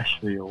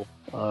Asheville.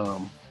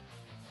 And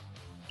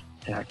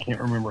I can't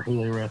remember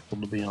who they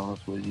wrestled, to be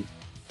honest with you.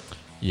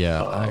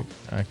 Yeah,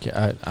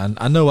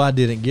 I know I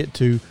didn't get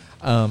to.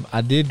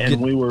 I did.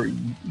 And we were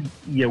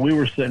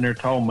sitting there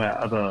talking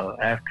about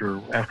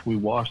after we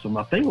watched them.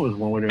 I think it was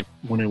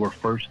when they were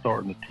first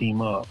starting to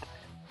team up.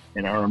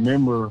 And I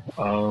remember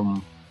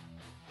on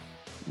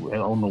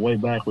the way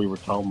back, we were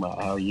talking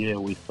about how,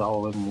 we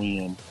saw them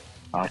win.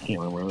 I can't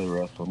remember who they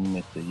wrestled, and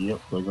they said,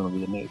 yep, they're going to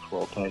be the next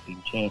World Tag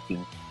Team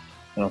Champions.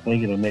 And I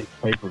think in the next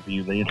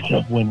pay-per-view, they ended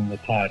up winning the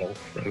title.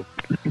 So.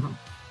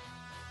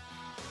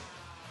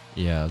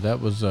 Yeah, that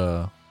was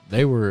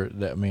they were.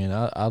 I mean,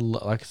 I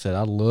like I said,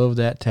 I love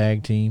that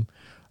tag team.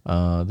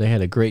 They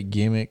had a great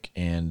gimmick,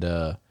 and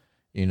and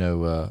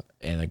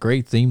a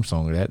great theme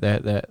song.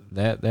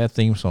 That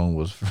theme song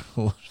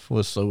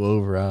was so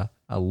over.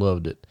 I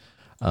loved it.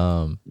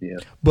 Yeah.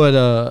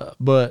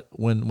 But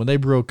when they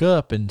broke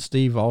up and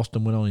Steve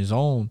Austin went on his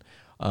own,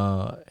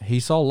 he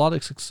saw a lot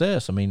of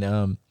success. I mean,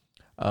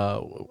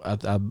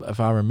 if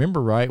I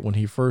remember right, when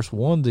he first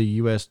won the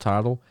U.S.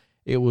 title,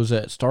 it was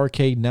at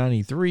Starrcade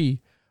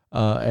 '93,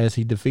 as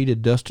he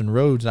defeated Dustin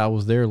Rhodes. I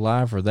was there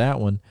live for that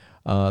one.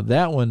 I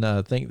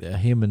think that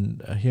him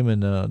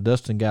and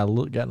Dustin got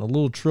in a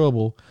little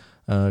trouble,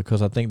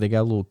 because I think they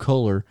got a little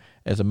color.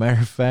 As a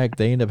matter of fact,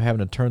 they ended up having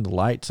to turn the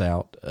lights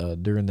out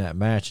during that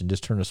match and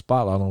just turn a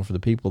spotlight on for the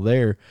people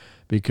there,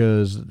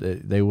 because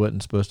they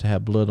wasn't supposed to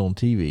have blood on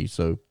TV.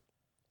 So,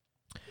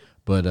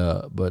 but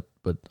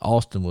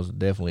Austin was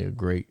definitely a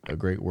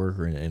great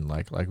worker, and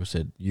like we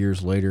said,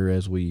 years later,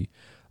 as we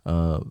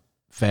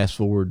fast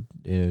forward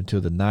to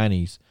the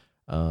 '90s,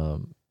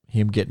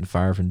 him getting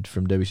fired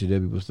from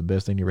WCW was the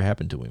best thing that ever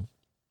happened to him.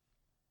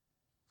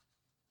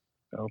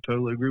 I'll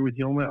totally agree with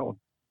you on that one.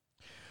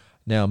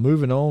 Now,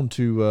 moving on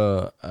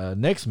to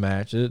next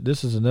match.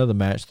 This is another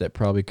match that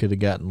probably could have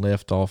gotten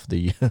left off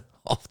the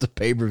off the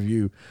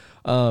pay-per-view.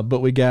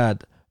 But we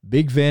got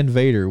Big Van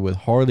Vader with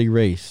Harley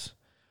Race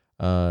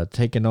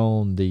taking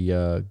on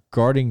the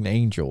Guardian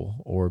Angel,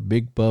 or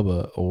Big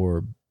Bubba,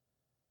 or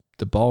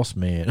the Boss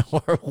Man,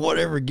 or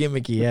whatever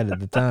gimmick he had at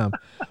the time.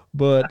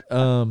 But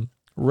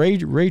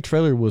Ray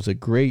Traylor was a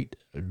great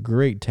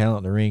talent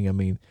in the ring. I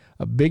mean,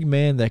 a big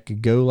man that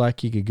could go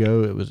like he could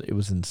go. It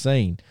was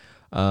insane.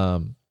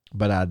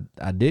 But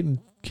I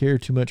didn't care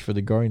too much for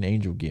the Guardian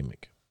Angel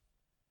gimmick.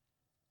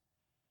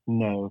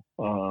 No.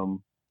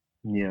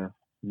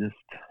 Just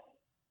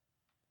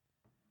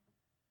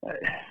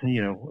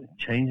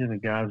changing a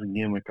guy's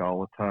gimmick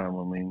all the time.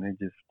 I mean, it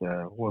just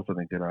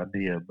wasn't a good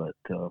idea. But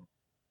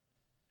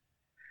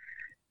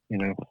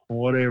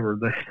whatever.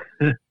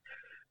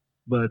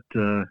 But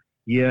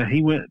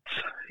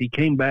he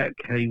came back.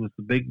 He was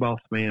the big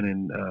boss man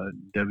in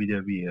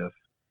WWF.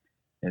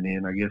 And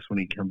then I guess when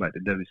he come back to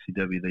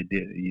WCW, they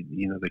did,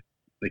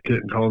 they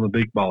couldn't call him the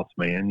big boss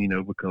man,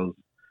 because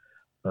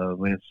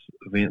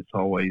Vince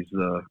always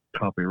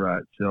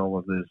copyrights all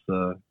of his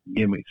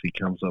gimmicks he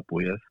comes up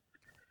with.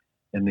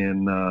 And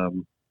then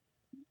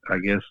I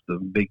guess the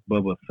Big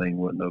Bubba thing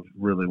wouldn't have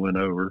really went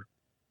over.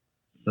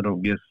 I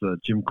don't guess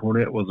Jim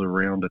Cornette was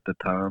around at the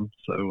time,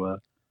 so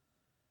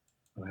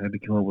I had to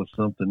come up with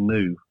something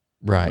new.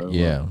 Right, so,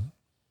 yeah.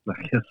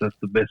 I guess that's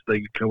the best they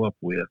could come up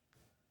with.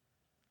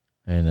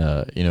 And,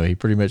 he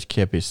pretty much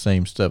kept his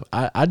same stuff.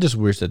 I just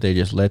wish that they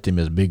just left him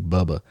as Big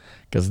Bubba.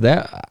 Because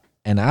I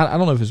don't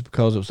know if it's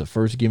because it was the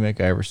first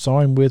gimmick I ever saw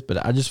him with,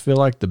 but I just feel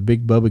like the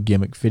Big Bubba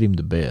gimmick fit him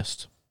the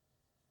best.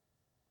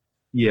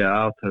 Yeah,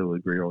 I'll totally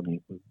agree on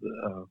you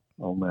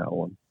on that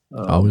one.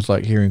 I always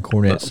like hearing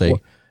Cornette say,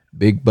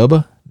 Big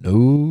Bubba,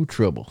 no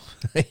trouble.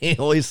 He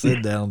always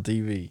said that on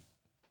TV.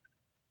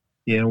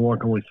 Yeah, and what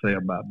can we say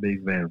about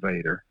Big Van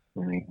Vader?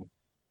 I mean,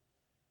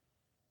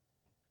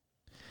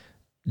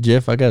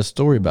 Jeff, I got a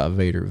story about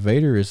Vader.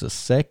 Vader is the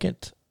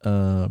second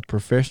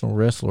professional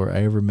wrestler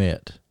I ever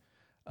met,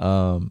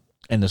 and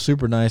a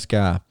super nice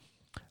guy.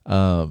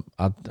 I'll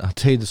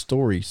tell you the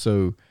story.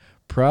 So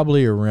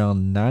probably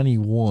around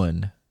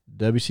 91,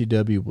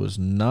 WCW was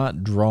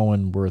not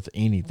drawing worth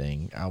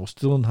anything. I was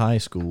still in high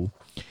school,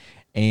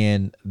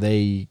 and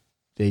they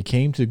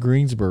came to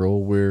Greensboro,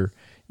 where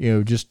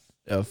just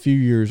a few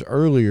years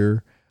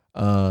earlier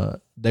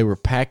they were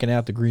packing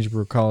out the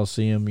Greensboro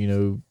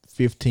Coliseum.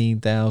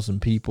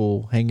 15,000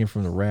 people hanging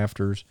from the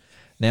rafters.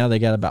 Now they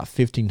got about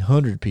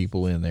 1,500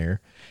 people in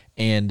there,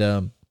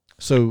 and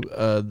so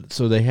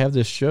they have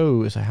this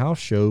show. It's a house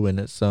show, and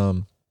it's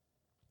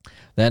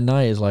that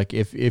night is like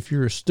if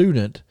you're a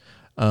student,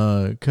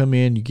 come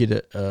in, you get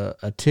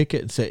a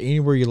ticket and sit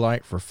anywhere you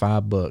like for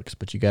 $5,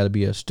 but you got to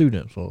be a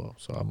student. So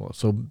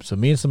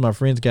me and some of my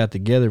friends got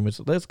together and we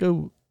said, let's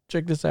go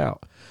check this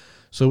out.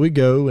 So we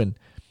go, and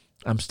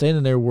I'm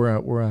standing there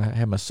where I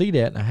have my seat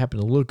at, and I happen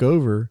to look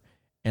over.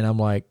 And I'm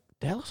like,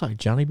 that looks like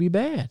Johnny B.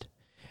 Bad.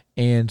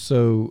 And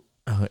so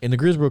in the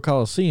Greensboro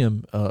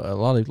Coliseum, a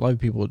lot of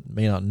people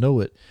may not know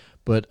it,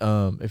 but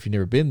if you've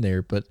never been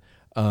there, but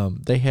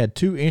they had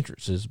two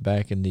entrances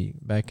back in the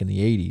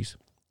 80s.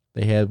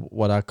 They had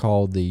what I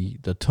call the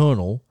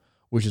tunnel,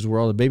 which is where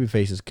all the baby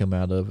faces come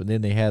out of, and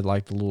then they had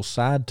like the little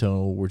side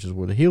tunnel, which is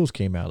where the heels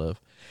came out of.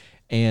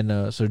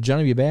 And so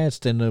Johnny B. Bad's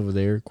standing over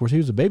there. Of course, he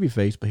was a baby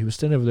face, but he was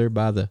standing over there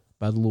by the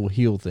little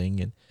heel thing.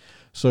 And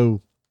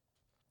so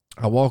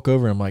I walk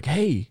over and I'm like,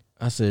 hey,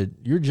 I said,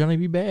 you're Johnny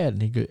B. Bad.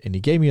 And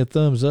he gave me a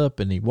thumbs up,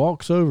 and he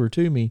walks over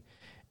to me,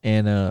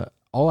 and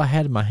all I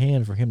had in my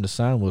hand for him to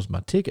sign was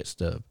my ticket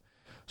stub.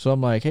 So I'm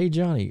like, hey,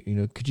 Johnny,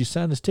 could you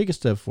sign this ticket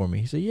stub for me?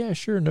 He said, yeah,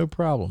 sure, no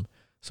problem.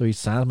 So he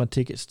signs my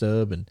ticket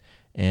stub,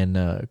 and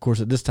of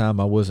course at this time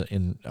I wasn't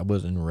in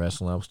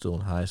wrestling. I was still in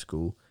high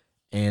school,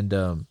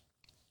 and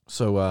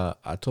so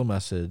I told him, I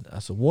said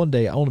one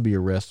day I want to be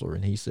a wrestler,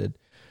 and he said,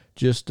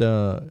 just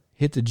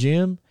hit the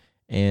gym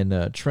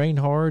and train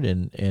hard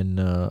and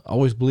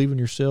always believe in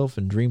yourself,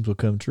 and dreams will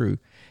come true.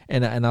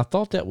 And I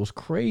thought that was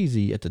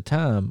crazy at the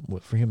time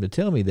for him to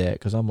tell me that,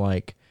 because I'm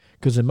like,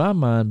 because in my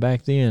mind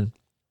back then,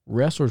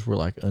 wrestlers were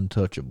like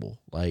untouchable.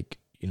 Like,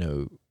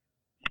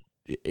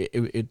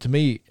 it to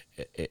me,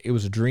 it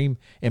was a dream.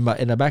 In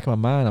the back of my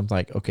mind, I'm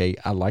like, okay,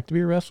 I'd like to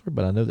be a wrestler,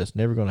 but I know that's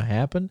never going to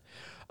happen.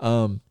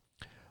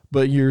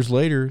 But years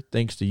later,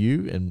 thanks to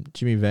you and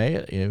Jimmy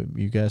Valiant,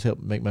 you guys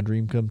helped make my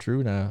dream come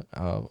true, and I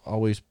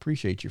always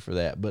appreciate you for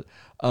that. But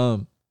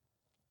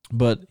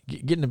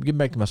getting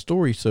back to my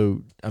story,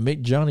 so I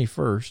meet Johnny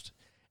first,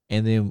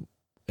 and then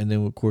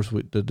of course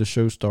the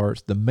show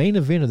starts. The main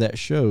event of that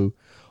show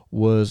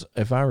was,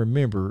 if I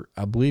remember,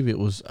 I believe it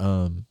was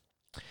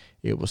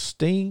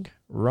Sting,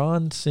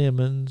 Ron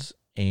Simmons,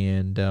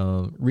 and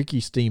Ricky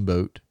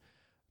Steamboat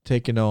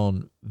taking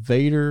on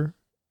Vader,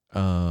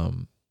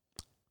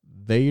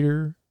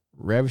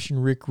 Ravishing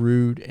Rick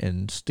Rude,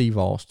 and Steve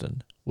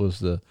Austin was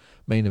the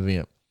main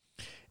event.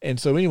 And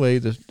so anyway,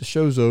 the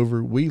show's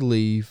over. We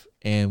leave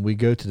and we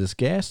go to this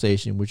gas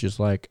station, which is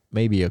like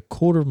maybe a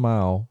quarter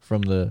mile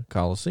from the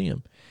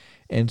Coliseum.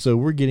 And so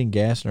we're getting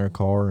gas in our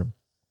car,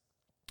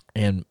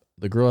 and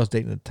the girl I was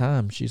dating at the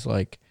time, she's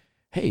like,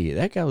 hey,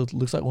 that guy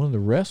looks like one of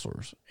the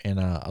wrestlers. And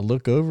I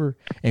look over,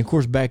 and of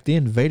course back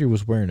then Vader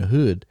was wearing a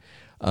hood.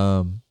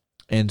 And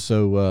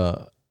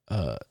so,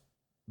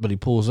 but he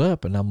pulls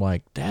up, and I'm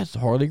like, that's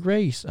Harley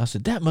Race. I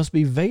said, that must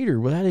be Vader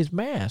without his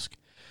mask.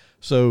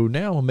 So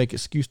now I'm going to make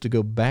excuse to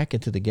go back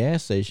into the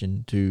gas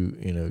station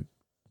to,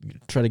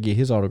 try to get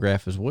his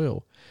autograph as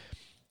well.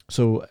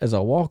 So as I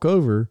walk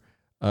over,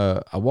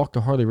 I walk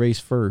to Harley Race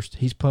first.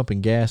 He's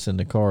pumping gas in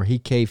the car. He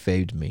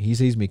kayfabed me. He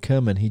sees me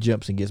coming. He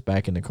jumps and gets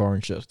back in the car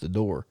and shuts the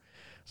door.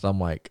 So I'm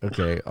like,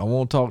 okay, I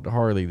won't talk to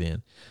Harley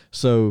then.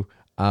 So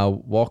I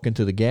walk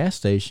into the gas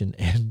station,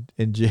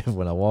 and Jeff,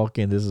 when I walk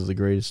in, this is the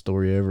greatest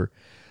story ever.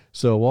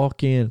 So I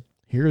walk in,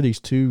 here are these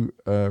two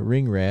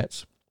ring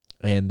rats,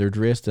 and they're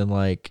dressed in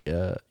like,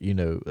 they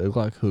look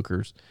like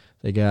hookers.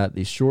 They got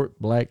these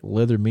short black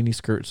leather mini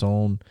skirts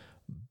on,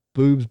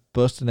 boobs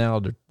busting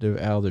out of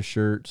their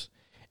shirts,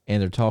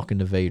 and they're talking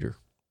to Vader.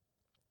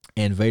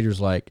 And Vader's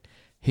like,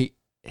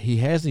 he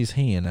has in his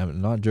hand,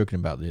 I'm not joking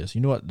about this.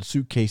 You know what the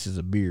suitcases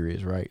of beer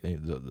is, right?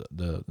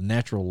 The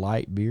natural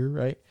light beer,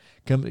 right?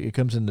 It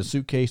comes in the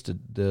suitcase,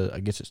 I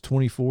guess it's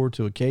 24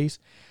 to a case.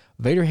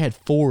 Vader had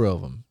 4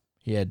 of them.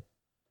 He had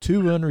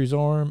 2 under his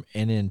arm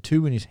and then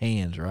 2 in his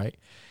hands, right?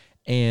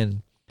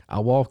 And I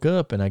walk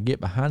up and I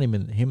get behind him,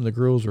 and him and the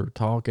girls are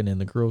talking,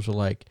 and the girls are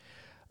like,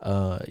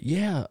 so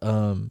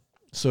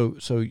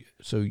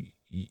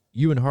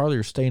you and Harley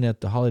are staying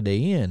at the Holiday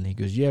Inn. He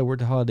goes, yeah, we're at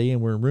the Holiday Inn.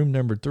 We're in room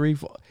number 3.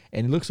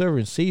 And he looks over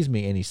and sees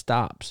me, and he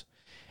stops.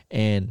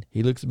 And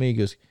he looks at me and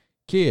goes,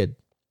 kid,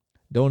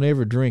 don't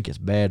ever drink. It's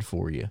bad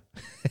for you.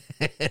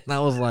 And I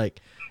was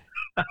like,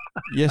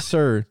 yes,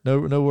 sir. No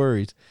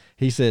worries.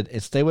 He said,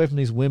 and stay away from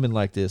these women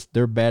like this.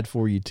 They're bad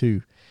for you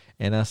too.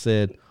 And I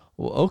said,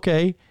 well,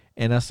 okay.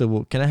 And I said,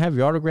 well, can I have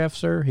your autograph,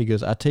 sir? He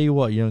goes, I tell you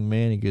what, young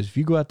man. He goes, if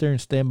you go out there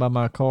and stand by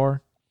my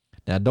car,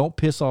 now don't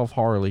piss off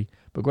Harley,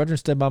 but go out there and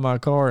stand by my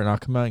car, and I'll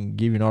come out and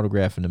give you an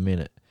autograph in a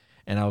minute.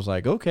 And I was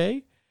like,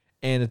 okay.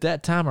 And at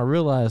that time, I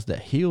realized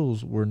that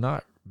heels were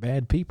not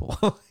bad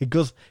people,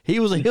 because he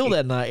was a heel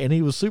that night, and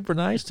he was super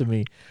nice to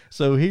me.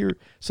 So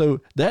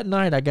that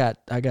night, I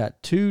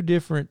got 2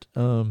 different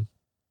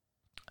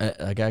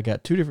I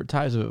got 2 different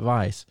types of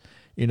advice,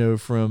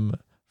 from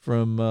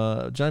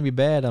Johnny B.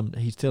 Bad.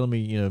 He's telling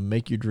me,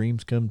 make your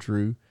dreams come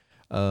true,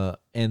 and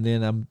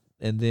then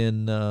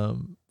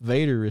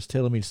Vader is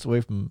telling me to stay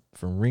away from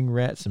ring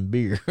rats and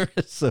beer.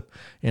 So,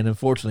 and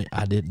unfortunately,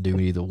 I didn't do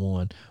either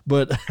one.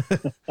 But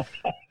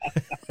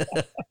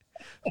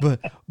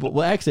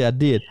well, actually, I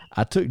did.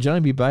 I took Johnny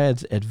B.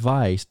 Bad's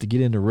advice to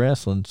get into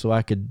wrestling so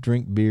I could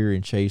drink beer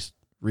and chase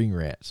ring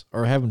rats,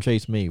 or have them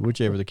chase me,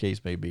 whichever the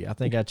case may be. I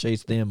think I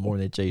chased them more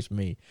than they chased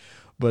me.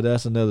 But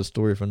that's another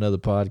story for another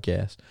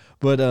podcast.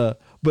 But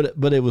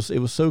it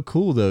was so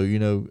cool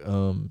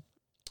though,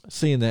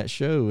 seeing that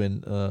show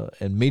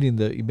and meeting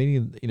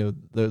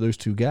those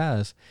 2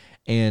 guys.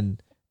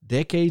 And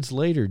decades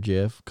later,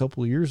 Jeff, a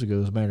couple of years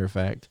ago, as a matter of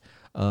fact,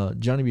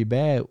 Johnny B.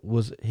 Bad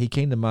he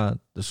came to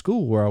the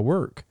school where I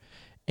work,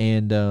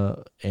 and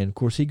of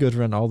course he goes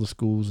around to all the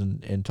schools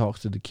and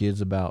talks to the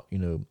kids about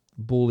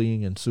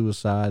bullying and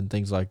suicide and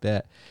things like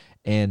that.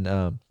 And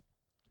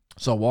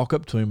so I walk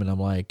up to him, and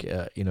I'm like,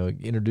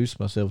 introduce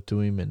myself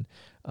to him,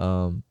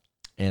 and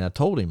I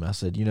told him, I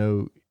said,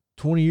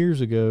 20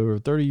 years ago or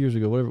 30 years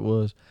ago, whatever it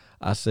was,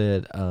 I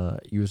said,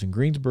 you was in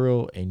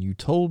Greensboro and you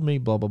told me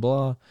blah, blah,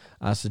 blah.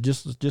 I said,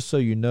 just so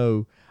you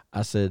know,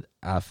 I said,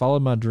 I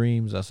followed my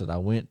dreams. I said, I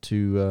went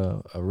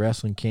to a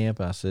wrestling camp.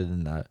 I said,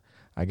 and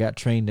I got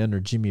trained under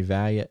Jimmy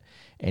Valiant.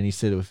 And he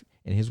said,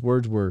 and his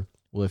words were,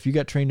 "Well, if you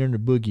got trained under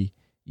Boogie,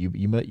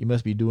 you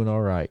must be doing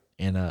all right."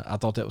 And I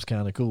thought that was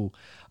kind of cool.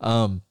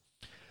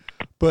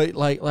 But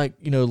like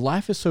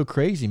life is so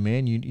crazy,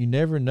 man. You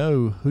never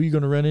know who you're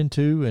going to run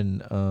into,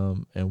 and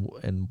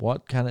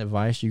what kind of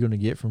advice you're going to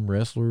get from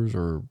wrestlers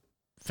or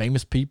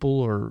famous people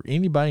or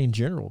anybody in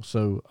general.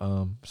 So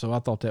I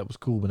thought that was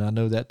cool. But I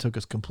know that took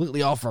us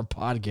completely off our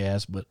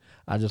podcast, but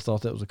I just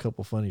thought that was a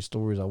couple funny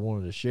stories I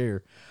wanted to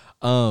share.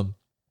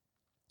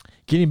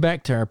 Getting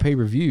back to our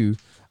pay-per-view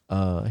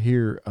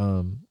here,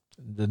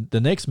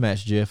 the next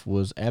match, Jeff,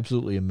 was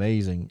absolutely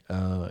amazing.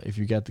 If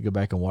you got to go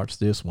back and watch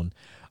this one,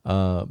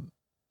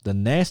 the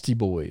Nasty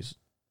Boys,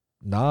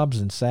 Knobs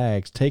and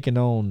Sags, taking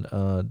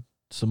on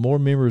some more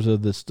members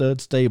of the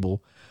Stud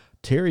Stable,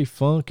 Terry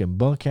Funk and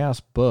Bunkhouse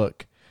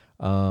Buck.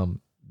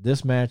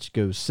 This match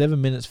goes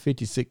 7 minutes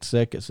 56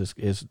 seconds.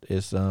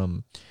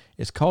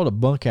 It's called a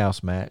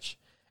bunkhouse match,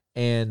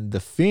 and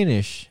the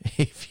finish,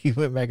 if you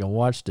went back and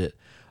watched it,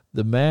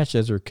 the match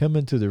as they're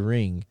coming to the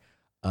ring,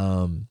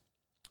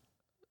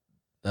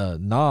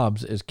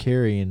 Knobs is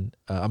carrying,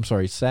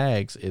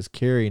 Sags is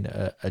carrying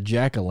a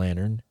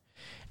jack-o'-lantern,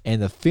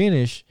 and the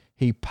finish,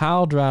 he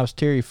pile drives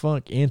Terry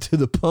Funk into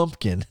the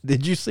pumpkin.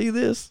 Did you see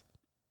this?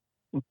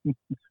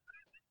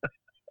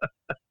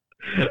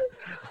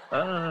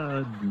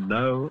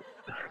 No.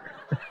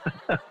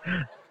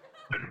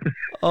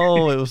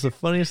 Oh, it was the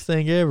funniest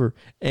thing ever.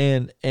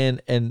 And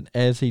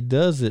as he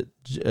does it,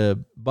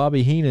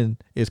 Bobby Heenan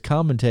is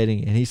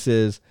commentating, and he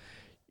says,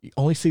 "You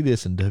only see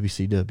this in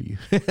WCW."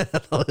 I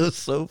thought it was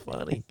so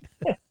funny.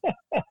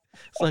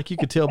 It's like you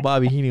could tell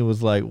Bobby Heenan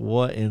was like,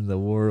 "What in the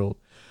world?"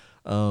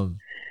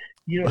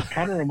 It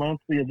kind of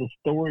reminds me of the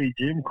story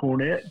Jim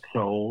Cornette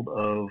told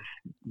of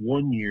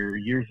one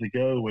years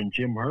ago when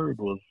Jim Herd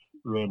was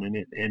running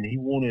it, and he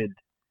wanted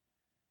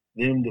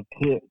them to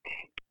put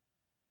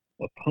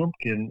a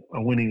pumpkin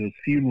when he was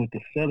feuding with the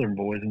Southern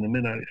Boys and the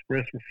Midnight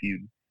Express were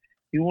feuding.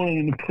 He wanted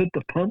them to put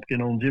the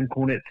pumpkin on Jim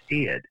Cornette's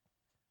head.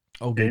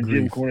 Oh, and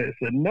Jim Cornette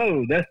said,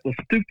 "No, that's the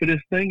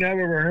stupidest thing I've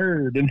ever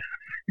heard." And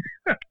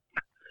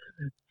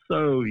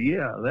so,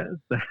 yeah,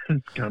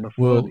 that's kind of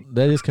funny. Well,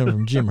 that is coming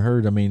from Jim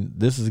Herd. I mean,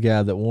 this is a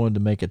guy that wanted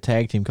to make a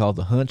tag team called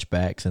the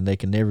Hunchbacks, and they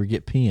can never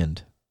get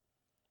pinned.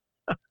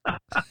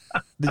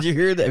 Did you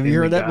hear that? Have you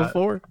heard that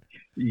before?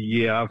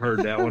 Yeah, I've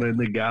heard that one. And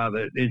the guy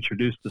that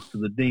introduced us to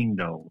the Ding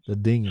Dongs. The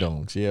Ding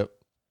Dongs, yep.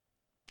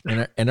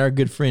 And our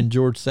good friend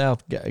George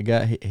South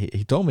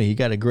he told me he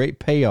got a great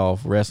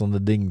payoff wrestling the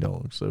Ding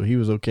Dongs, so he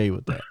was okay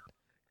with that.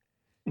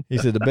 He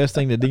said the best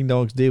thing the Ding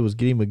Dongs did was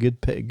get him a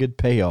good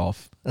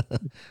payoff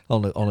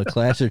on a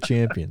Clash of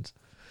Champions.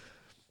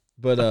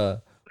 But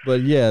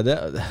yeah,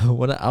 that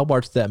when I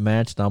watched that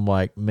match, and I'm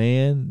like,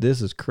 man,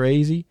 this is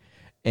crazy,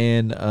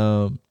 and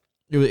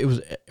it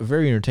was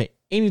very entertaining.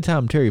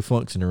 Anytime Terry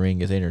Funk's in the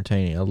ring is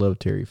entertaining. I love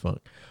Terry Funk,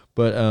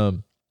 but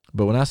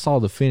when I saw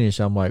the finish,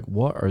 I'm like,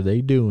 what are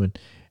they doing?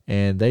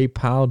 And they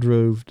pile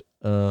drove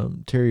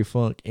Terry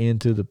Funk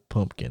into the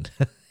pumpkin.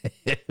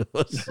 It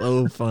was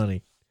so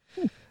funny.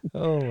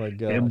 Oh my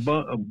gosh. And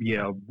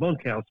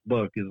Bunkhouse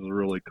Buck is a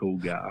really cool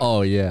guy.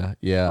 Oh yeah.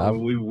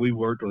 We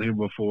worked with him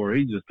before.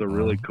 He's just a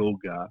really cool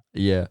guy.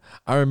 Yeah,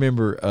 I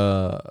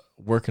remember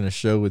working a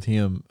show with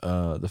him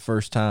the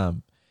first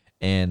time,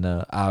 and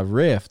I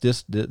ref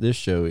this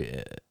show,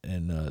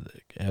 and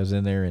I was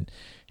in there, and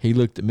he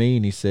looked at me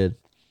and he said,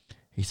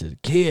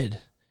 "Kid,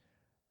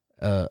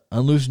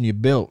 unloosen your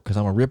belt, because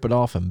I'm gonna rip it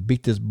off and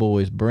beat this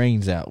boy's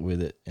brains out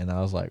with it." And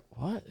I was like,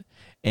 "What?"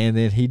 And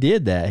then he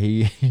did that.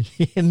 He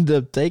ended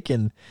up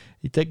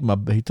he took my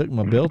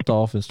belt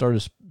off and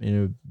started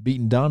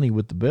beating Donnie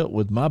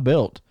with my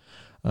belt,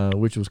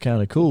 which was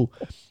kind of cool.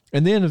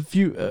 And then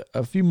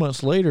a few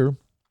months later,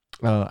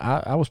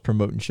 I was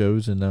promoting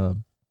shows,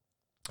 and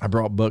I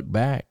brought Buck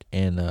back,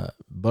 and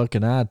Buck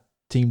and I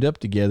teamed up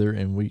together,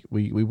 and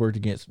we worked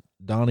against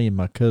Donnie and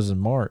my cousin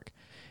Mark,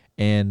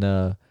 and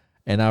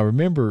I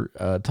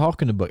remember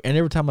talking to Buck, and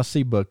every time I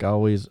see Buck, I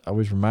always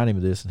remind him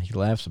of this, and he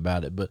laughs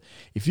about it. But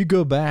if you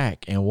go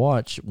back and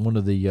watch one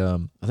of the,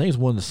 I think it's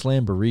one of the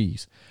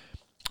Slamborees,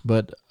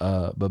 but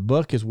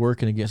Buck is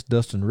working against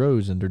Dustin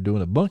Rhodes, and they're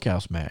doing a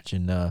bunkhouse match,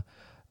 and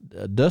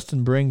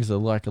Dustin brings a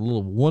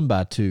little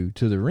 1x2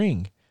 to the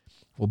ring.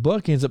 Well,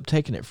 Buck ends up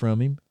taking it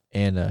from him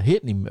and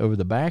hitting him over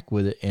the back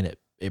with it, and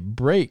it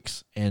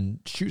breaks and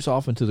shoots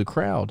off into the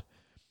crowd,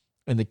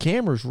 and the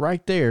camera's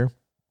right there,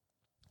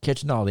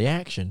 catching all the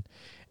action.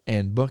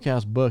 And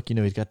Bunkhouse Buck,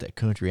 he's got that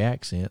country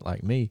accent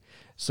like me.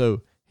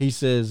 So he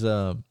says,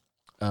 the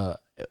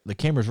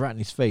camera's right in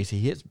his face. He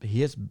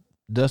hits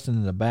Dustin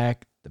in the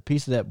back. The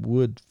piece of that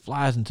wood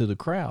flies into the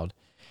crowd.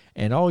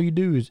 And all you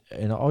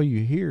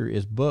hear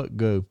is Buck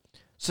go,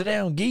 "Sit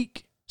down,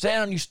 geek. Sit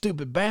down, you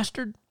stupid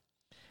bastard."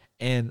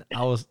 And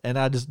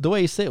the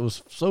way he said it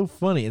was so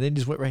funny. And then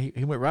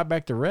he went right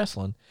back to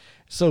wrestling.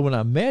 So when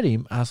I met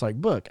him, I was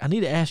like, "Buck, I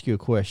need to ask you a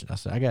question." I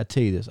said, "I got to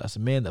tell you this." I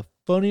said, "Man, the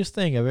funniest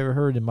thing I've ever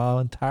heard in my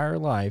entire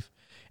life."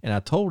 And I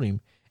told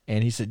him,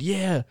 and he said,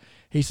 "Yeah."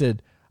 He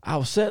said, "I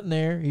was sitting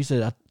there." He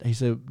said,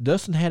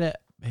 Dustin told me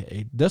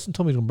he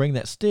was going to bring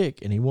that stick,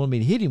 and he wanted me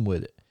to hit him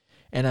with it.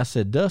 And I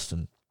said,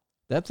 Dustin,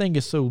 that thing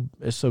is so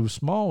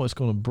small, it's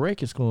going to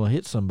break, it's going to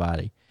hit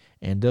somebody.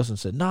 And Dustin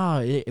said, nah,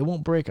 it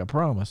won't break, I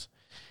promise.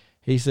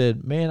 He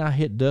said, man, I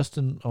hit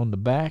Dustin on the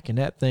back, and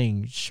that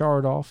thing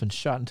shard off and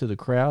shot into the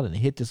crowd and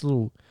hit this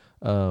little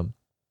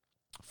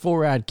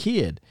four-eyed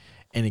kid.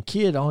 And the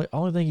kid,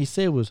 only thing he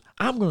said was,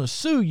 I'm going to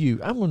sue you.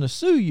 I'm going to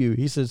sue you.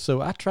 He said,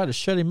 so I tried to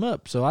shut him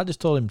up. So I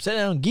just told him, sit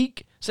down,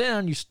 geek. Sit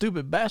down, you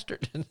stupid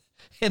bastard.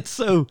 And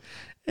so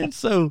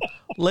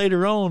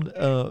later on,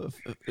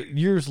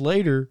 years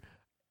later,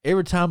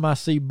 every time I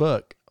see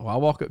Buck, I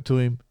walk up to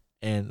him,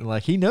 and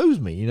like he knows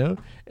me, you know.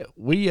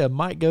 We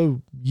might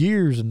go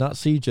years and not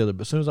see each other,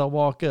 but as soon as I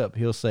walk up,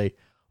 he'll say,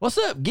 "What's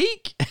up,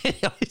 geek?" He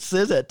always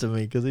says that to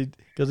me because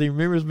he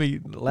remembers me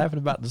laughing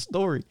about the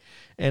story.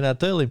 And I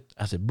tell him,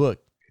 I said, "Buck,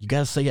 you got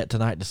to say that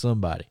tonight to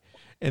somebody."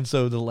 And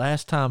so the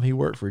last time he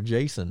worked for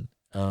Jason,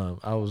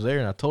 I was there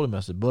and I told him,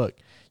 I said, "Buck,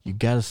 you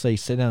got to say,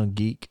 sit down,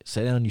 geek,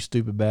 sit down, you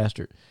stupid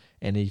bastard."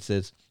 And he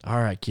says,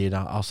 "All right, kid,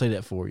 I'll say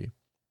that for you."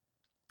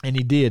 And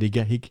he did.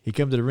 He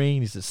come to the ring.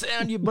 And he said, "Sit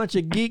down, you bunch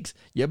of geeks,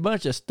 you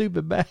bunch of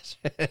stupid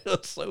bastards." It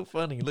was so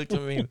funny. He looks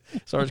at me and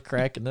starts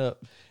cracking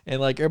up. And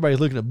like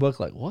everybody's looking at Buck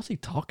like, what's he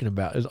talking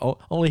about? It was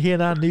only he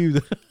and I knew.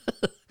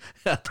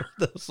 I thought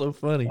that was so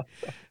funny.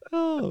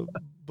 Oh,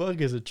 Buck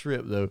is a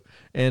trip though.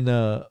 And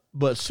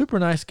but super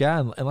nice guy.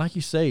 And like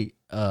you say,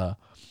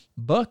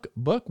 Buck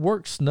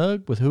works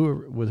snug with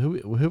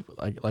who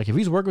like if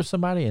he's working with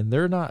somebody and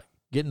they're not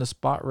getting the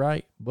spot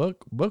right,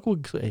 Buck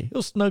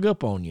he'll snug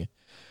up on you.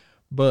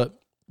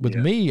 But with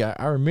me,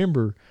 I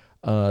remember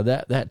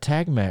that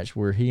tag match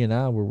where he and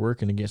I were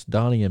working against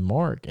Donnie and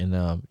Mark, and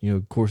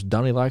of course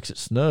Donnie likes it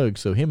snug,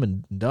 so him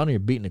and Donnie are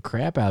beating the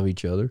crap out of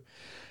each other,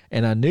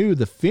 and I knew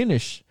the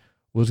finish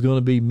was going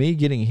to be me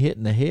getting hit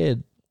in the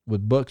head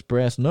with Buck's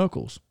brass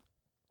knuckles.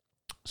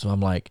 So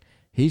I'm like,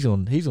 he's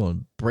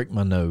gonna break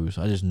my nose.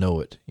 I just know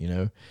it, you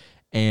know.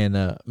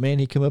 And man,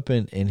 he come up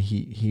and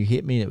he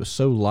hit me, and it was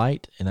so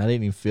light, and I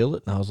didn't even feel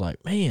it, and I was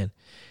like, man.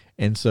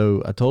 And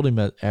so I told him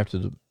at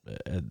the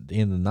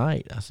end of the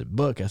night, I said,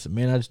 Buck,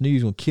 man, I just knew he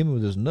was going to kill me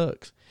with his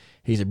knucks.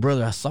 He said,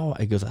 brother, I saw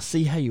it. He goes, I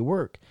see how you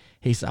work.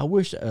 He said, I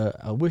wish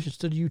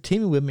instead of you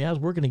teaming with me, I was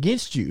working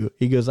against you.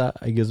 He goes, I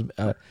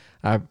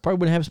probably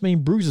wouldn't have so many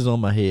bruises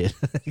on my head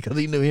because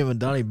he knew him and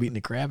Donnie beating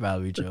the crap out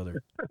of each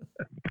other.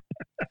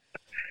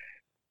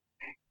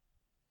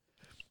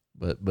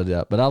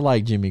 But I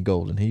like Jimmy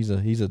Golden. He's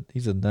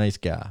a nice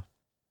guy.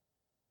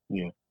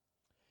 Yeah.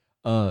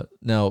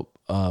 Now,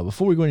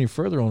 before we go any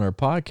further on our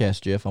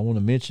podcast, Jeff, I want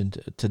to mention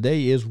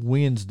today is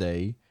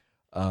Wednesday,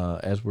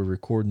 as we're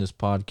recording this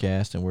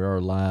podcast, and we are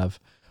live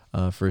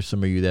for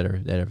some of you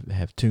that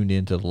have tuned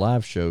into the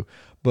live show.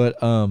 But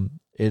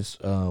it's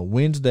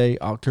Wednesday,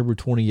 October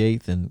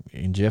 28th,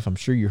 and Jeff, I'm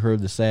sure you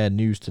heard the sad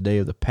news today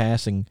of the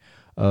passing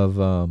of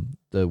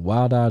the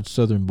wild-eyed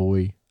Southern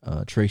boy,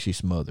 Tracy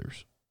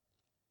Smothers.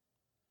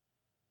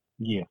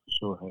 Yeah,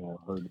 sure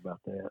have heard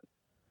about that.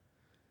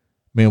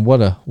 Man,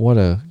 what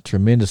a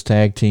tremendous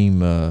tag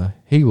team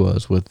he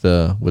was with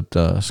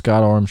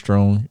Scott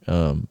Armstrong.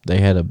 They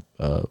had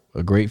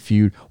a great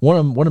feud.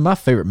 One of my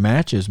favorite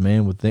matches,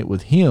 man,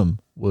 with him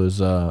was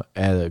at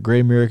a Great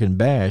American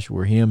Bash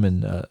where him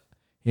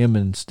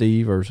and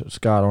Steve or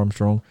Scott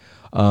Armstrong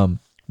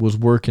was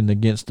working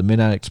against the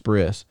Midnight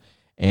Express,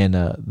 and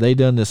they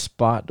done this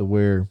spot to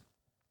where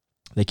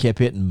they kept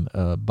hitting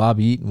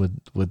Bobby Eaton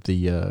with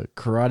the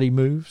karate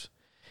moves.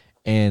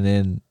 And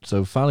then,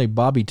 so finally,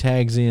 Bobby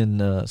tags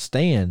in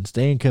Stan.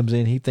 Stan comes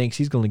in. He thinks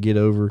he's going to get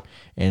over,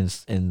 and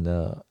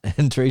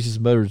Tracy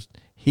Smothers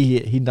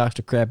he knocks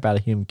the crap out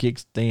of him,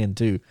 kicks Stan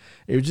too.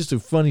 It was just a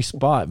funny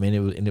spot, man.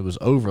 It was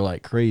over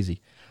like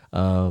crazy.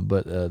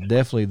 But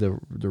definitely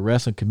the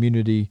wrestling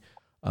community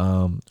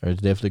is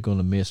definitely going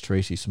to miss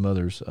Tracy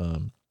Smothers.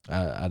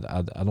 I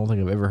don't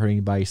think I've ever heard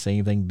anybody say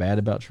anything bad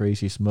about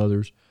Tracy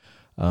Smothers,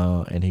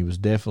 and he was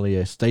definitely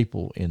a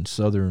staple in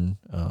Southern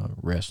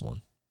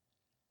wrestling.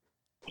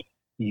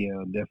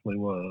 Yeah, definitely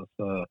was.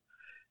 The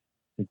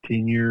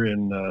tenure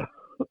in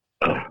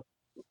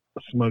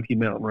Smoky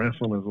Mountain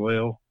Wrestling as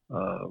well.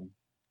 I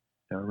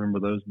remember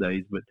those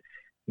days, but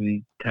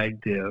he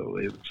tagged it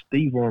was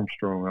Steve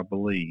Armstrong, I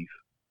believe.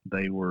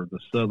 They were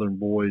the Southern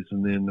boys,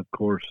 and then of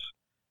course,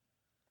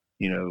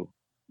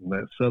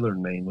 that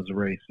Southern name was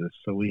racist,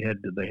 so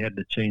they had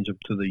to change them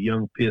to the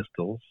Young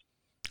Pistols.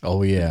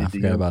 Oh yeah, I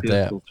forgot about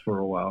Pistols that for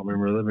a while.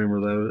 Remember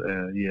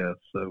those? Yeah.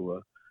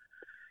 So.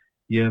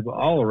 Yeah, but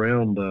all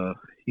around,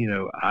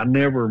 I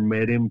never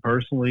met him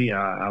personally.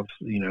 I've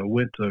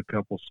went to a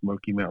couple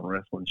Smoky Mountain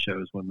Wrestling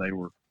shows when they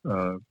were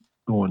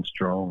going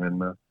strong,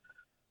 and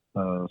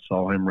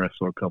saw him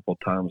wrestle a couple of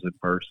times in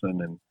person.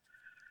 And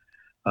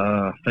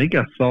I think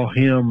I saw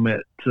him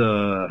at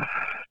the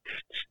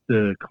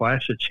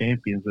Clash of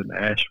Champions in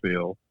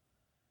Asheville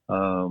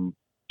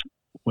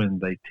when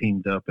they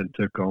teamed up and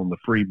took on the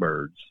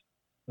Freebirds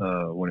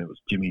when it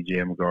was Jimmy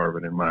Jam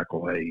Garvin and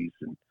Michael Hayes,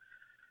 and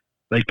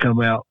they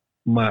come out.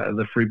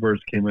 The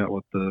Freebirds came out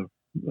with the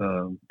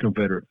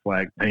Confederate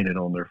flag painted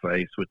on their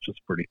face, which was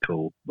pretty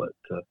cool. But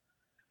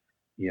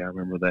I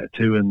remember that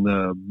too. And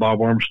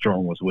Bob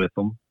Armstrong was with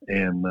them,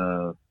 and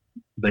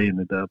they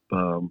ended up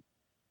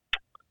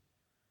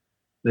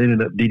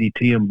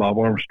DDTing Bob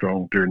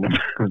Armstrong during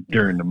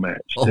the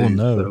match. Oh too.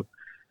 no! So,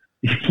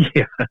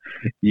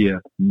 yeah,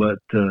 but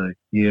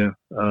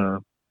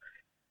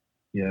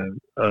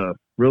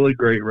really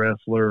great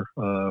wrestler.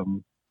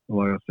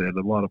 Like I said,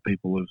 a lot of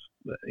people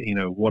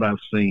what I've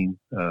seen.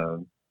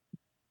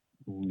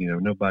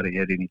 Nobody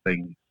has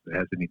anything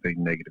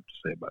negative to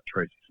say about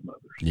Tracy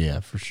Smothers. Yeah,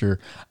 for sure.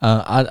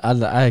 I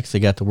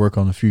actually got to work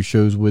on a few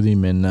shows with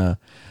him, and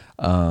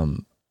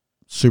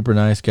super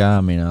nice guy.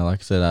 I mean, like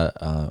I said,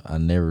 I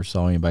never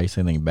saw anybody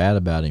say anything bad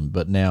about him.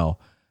 But now,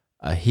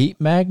 a heat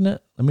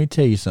magnet. Let me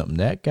tell you something.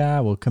 That guy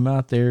will come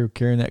out there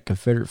carrying that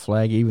Confederate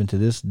flag even to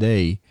this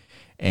day,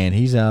 and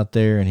he's out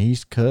there and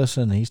he's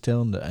cussing. And he's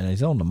and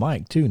he's on the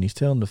mic too, and he's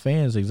telling the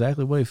fans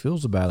exactly what he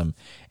feels about him.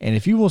 And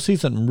if you want to see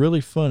something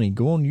really funny,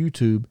 go on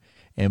YouTube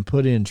and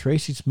put in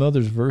Tracy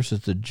Smothers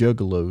versus the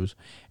Juggalos.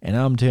 And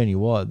I'm telling you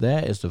what,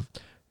 that is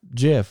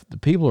Jeff, the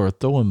people are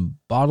throwing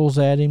bottles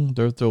at him.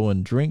 They're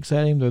throwing drinks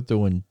at him. They're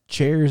throwing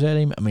chairs at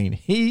him. I mean,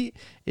 he's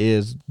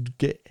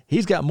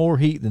got more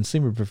heat than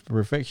Seamer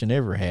Perfection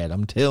ever had.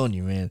 I'm telling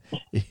you, man.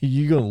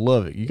 You're going to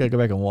love it. You got to go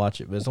back and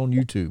watch it. But it's on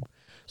YouTube,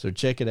 so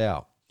check it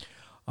out.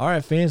 All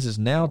right, fans, it's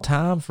now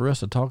time for us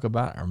to talk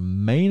about our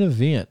main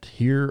event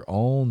here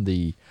on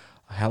the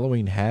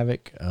Halloween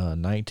Havoc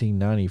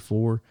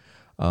 1994.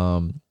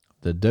 The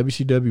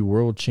WCW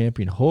World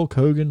Champion Hulk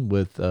Hogan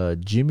with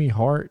Jimmy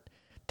Hart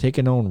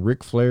taking on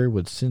Ric Flair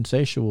with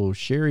sensational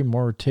Sherry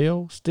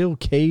Martel. Steel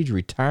cage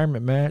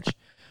retirement match.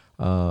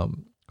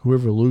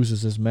 Whoever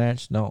loses this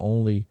match not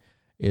only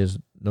is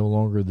no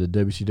longer the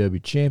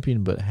WCW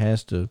champion, but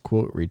has to,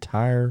 quote,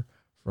 retire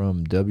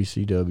from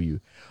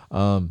WCW.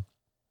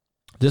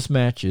 This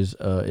match is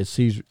it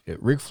sees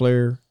Ric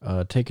Flair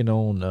taking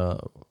on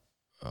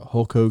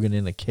Hulk Hogan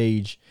in a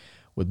cage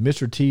with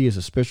Mr. T as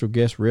a special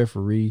guest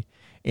referee.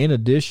 In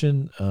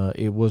addition,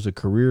 it was a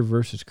career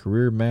versus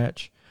career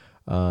match.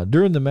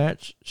 During the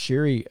match,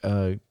 Sherry,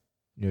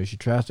 she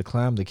tries to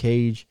climb the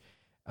cage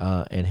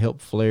and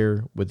help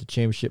Flair with the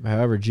championship.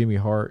 However, Jimmy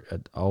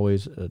Hart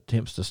always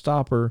attempts to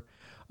stop her.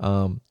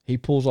 He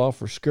pulls off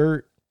her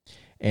skirt,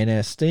 and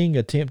as Sting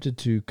attempted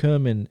to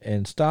come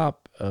and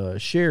stop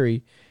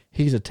Sherry,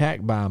 he's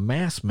attacked by a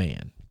masked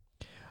man.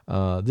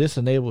 This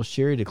enables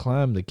Sherry to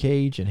climb the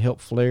cage and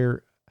help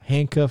Flair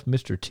handcuff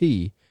Mr.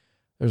 T.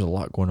 There's a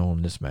lot going on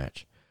in this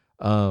match.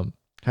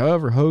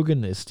 However,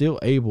 Hogan is still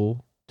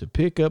able to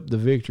pick up the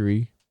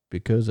victory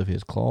because of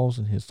his clause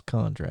in his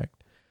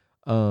contract,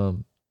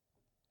 and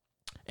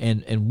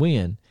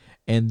win.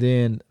 And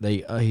then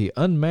he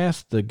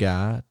unmasked the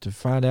guy to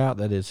find out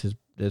that it's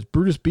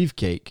Brutus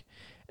Beefcake.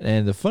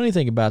 And the funny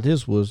thing about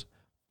this was,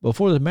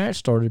 before the match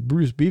started,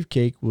 Brutus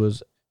Beefcake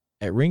was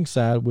at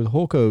ringside with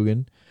Hulk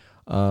Hogan.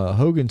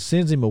 Hogan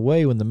sends him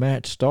away when the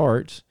match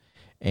starts,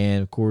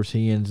 and of course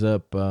he ends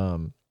up,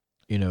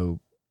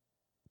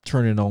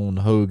 turning on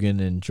Hogan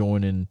and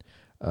joining,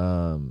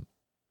 Kevin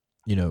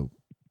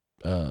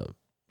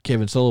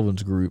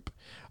Sullivan's group.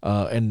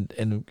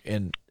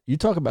 And you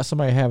talk about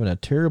somebody having a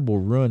terrible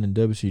run in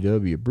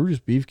WCW. Brutus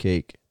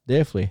Beefcake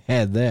definitely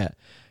had that,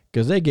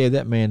 because they gave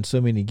that man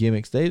so many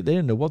gimmicks. They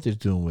didn't know what they was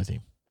doing with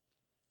him.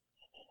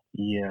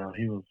 Yeah,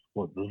 he was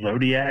the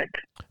Zodiac?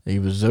 He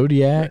was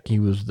Zodiac. He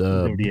was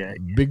the Zodiac.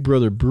 Big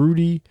Brother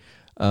Broody.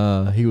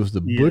 He was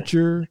the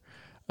Butcher.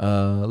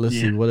 Let's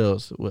see what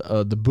else.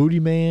 The Booty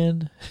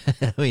Man.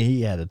 I mean,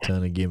 he had a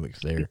ton of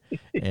gimmicks there,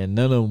 and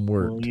none of them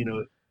worked.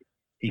 Well,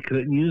 he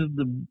couldn't use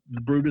the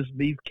Brutus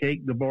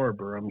Beefcake the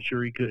Barber. I'm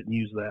sure he couldn't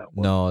use that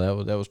one.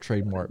 No, that was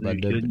trademarked by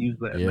he couldn't use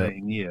that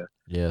name. Yeah.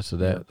 Yeah, so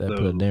that put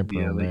a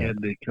damper on that. They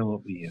had to come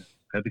up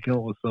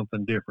with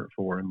something different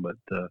for him, but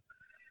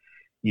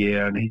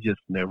and he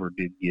just never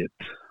did get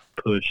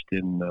pushed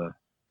in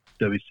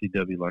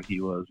WCW like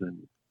he was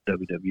in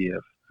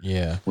WWF.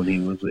 Yeah. When he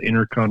was the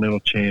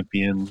Intercontinental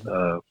Champion,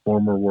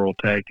 former World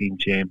Tag Team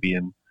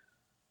Champion,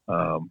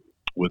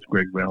 with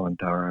Greg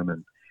Valentine,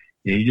 and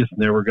he just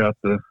never got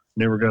the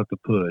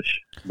push.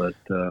 But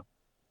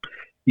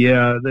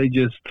they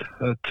just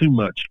too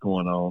much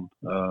going on.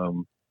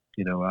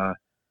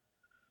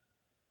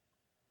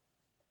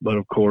 But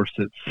of course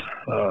it's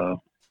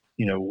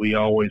we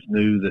always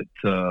knew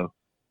that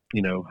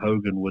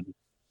Hogan would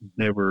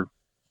never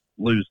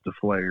lose to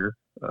Flair,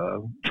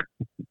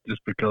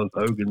 just because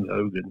Hogan's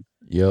Hogan.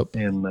 Yep.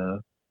 And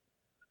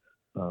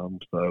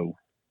so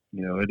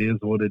it is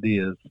what it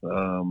is.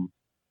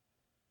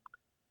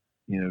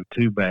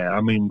 Too bad.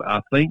 I mean,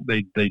 I think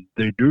they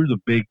drew the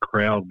big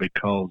crowd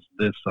because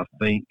this, I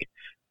think,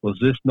 was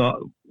this not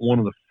one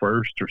of the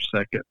first or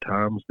second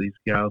times these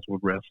guys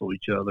would wrestle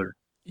each other?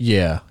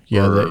 Yeah,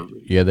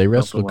 they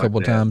wrestled a couple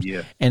like times.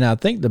 Yeah. And I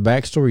think the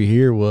backstory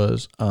here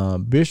was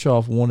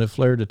Bischoff wanted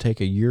Flair to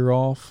take a year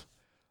off,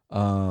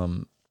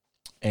 and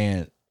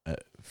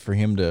for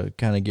him to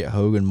kind of get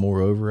Hogan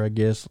more over, I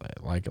guess,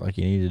 like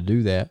he needed to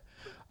do that.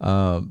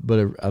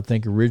 But I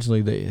think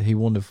originally he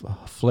wanted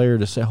Flair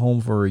to sit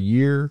home for a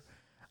year,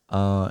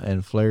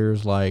 And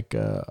Flair's like,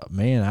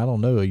 man, I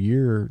don't know, a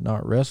year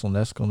not wrestling,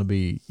 that's going to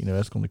be,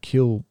 that's going to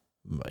kill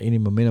any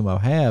momentum I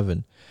have.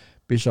 And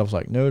Bischoff's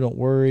like, no, don't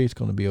worry, it's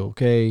going to be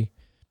okay.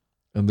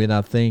 And then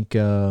I think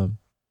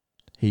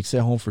he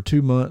sat home for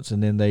 2 months,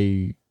 and then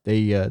they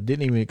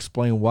didn't even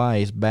explain why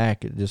he's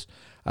back.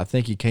 I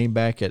think he came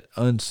back at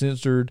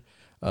Uncensored,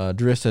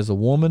 dressed as a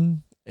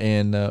woman,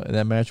 and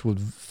that match with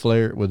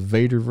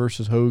Vader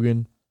versus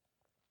Hogan.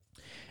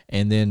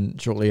 And then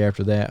shortly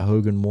after that,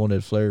 Hogan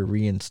wanted Flair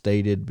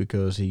reinstated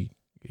because he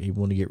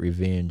wanted to get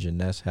revenge,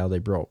 and that's how they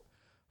brought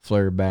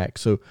Flair back.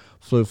 So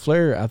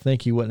Flair, I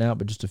think he wasn't out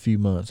but just a few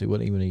months. It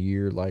wasn't even a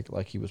year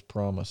like he was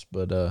promised.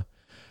 But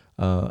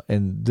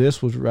and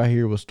this was right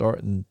here was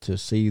starting to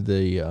see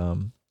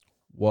the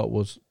what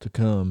was to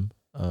come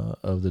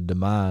of the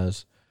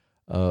demise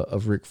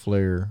of Ric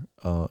Flair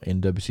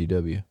in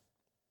WCW.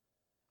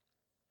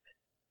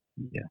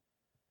 Yeah.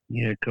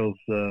 Yeah, because,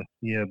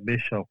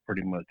 Bischoff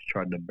pretty much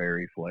tried to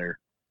bury Flair.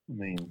 I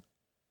mean,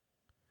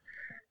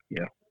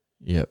 yeah.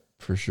 Yep,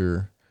 for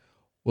sure.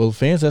 Well,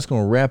 fans, that's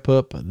going to wrap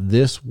up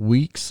this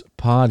week's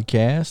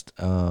podcast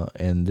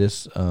and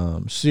this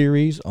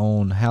series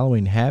on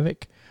Halloween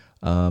Havoc.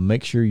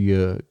 Make sure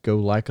you go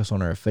like us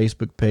on our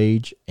Facebook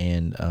page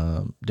and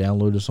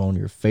download us on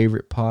your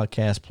favorite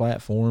podcast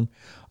platform.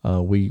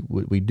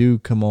 We do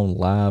come on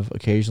live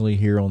occasionally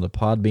here on the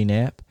Podbean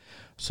app.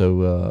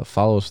 So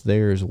follow us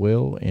there as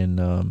well.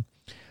 And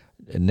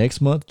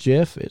next month,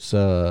 Jeff, it's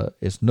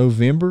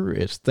November.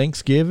 It's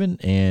Thanksgiving,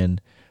 and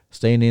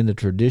staying in the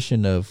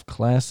tradition of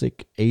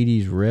classic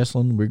 '80s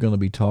wrestling, we're going to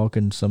be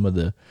talking some of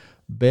the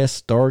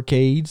best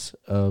starcades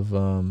of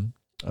our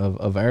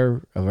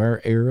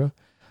era.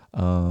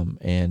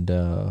 And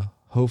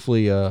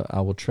hopefully,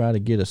 I will try to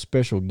get a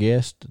special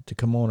guest to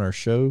come on our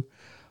show.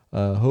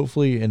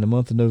 Hopefully, in the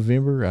month of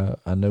November.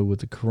 I know with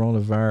the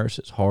coronavirus,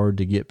 it's hard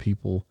to get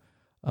people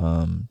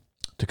to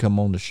come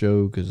on the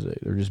show because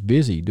they're just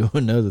busy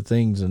doing other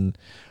things. And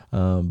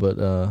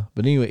but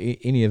anyway,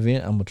 any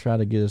event, I'm gonna try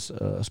to get us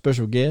a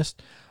special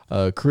guest.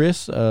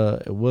 Chris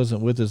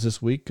wasn't with us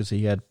this week because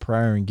he had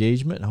prior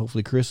engagement.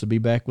 Hopefully Chris will be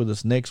back with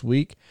us next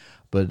week.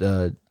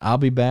 But I'll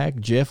be back,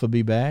 Jeff will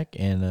be back,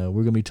 and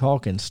we're gonna be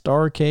talking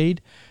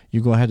Starrcade.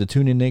 You're gonna have to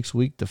tune in next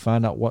week to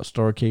find out what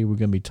Starrcade we're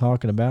gonna be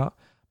talking about.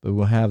 But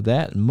we'll have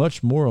that and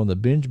much more on the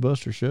Binge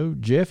Buster Show.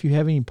 Jeff, you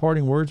have any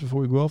parting words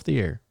before we go off the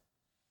air?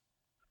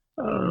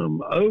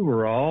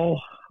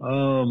 Overall,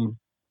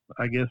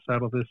 I guess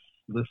out of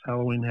this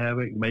Halloween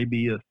Havoc,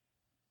 maybe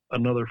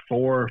another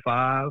 4 or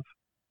 5,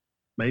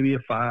 maybe a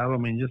 5. I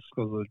mean, just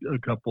because a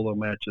couple of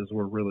matches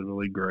were really,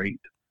 really great.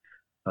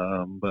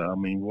 But I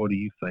mean, what do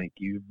you think?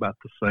 You about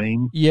the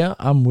same? Yeah,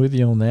 I'm with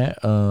you on that.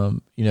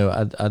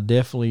 I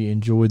definitely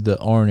enjoyed the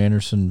Arn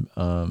Anderson,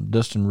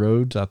 Dustin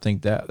Rhodes. I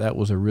think that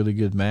was a really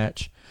good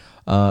match.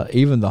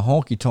 Even the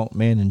Honky Tonk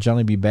Man and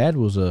Johnny B. Bad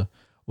was a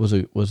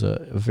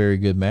very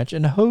good match,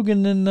 and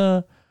Hogan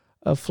and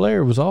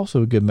Flair was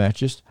also a good match.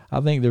 Just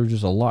I think there was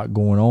just a lot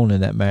going on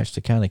in that match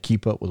to kind of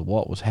keep up with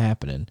what was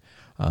happening.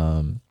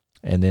 And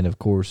then of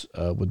course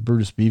with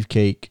Brutus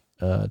Beefcake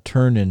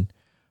turning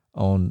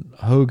on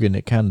Hogan,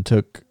 it kind of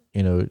took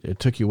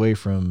you away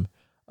from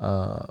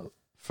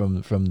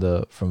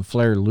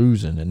Flair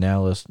losing, and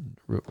now us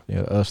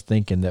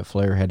thinking that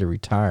Flair had to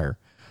retire.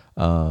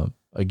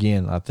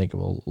 Again, I think a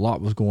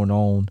lot was going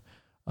on.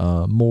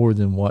 More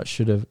than what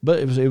should have, but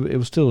it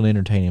was still an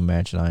entertaining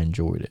match, and I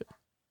enjoyed it.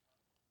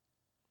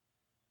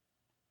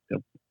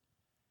 Yep.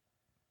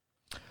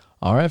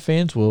 All right,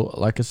 fans. Well,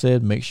 like I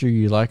said, make sure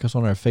you like us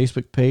on our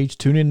Facebook page.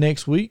 Tune in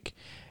next week.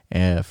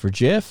 And for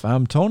Jeff,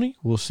 I'm Tony.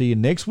 We'll see you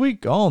next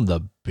week on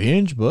the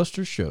Binge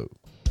Buster Show.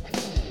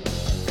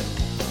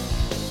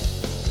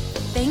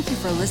 Thank you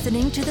for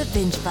listening to the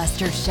Binge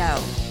Buster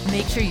Show.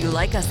 Make sure you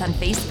like us on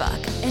Facebook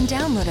and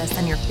download us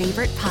on your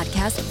favorite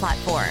podcast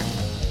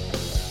platform.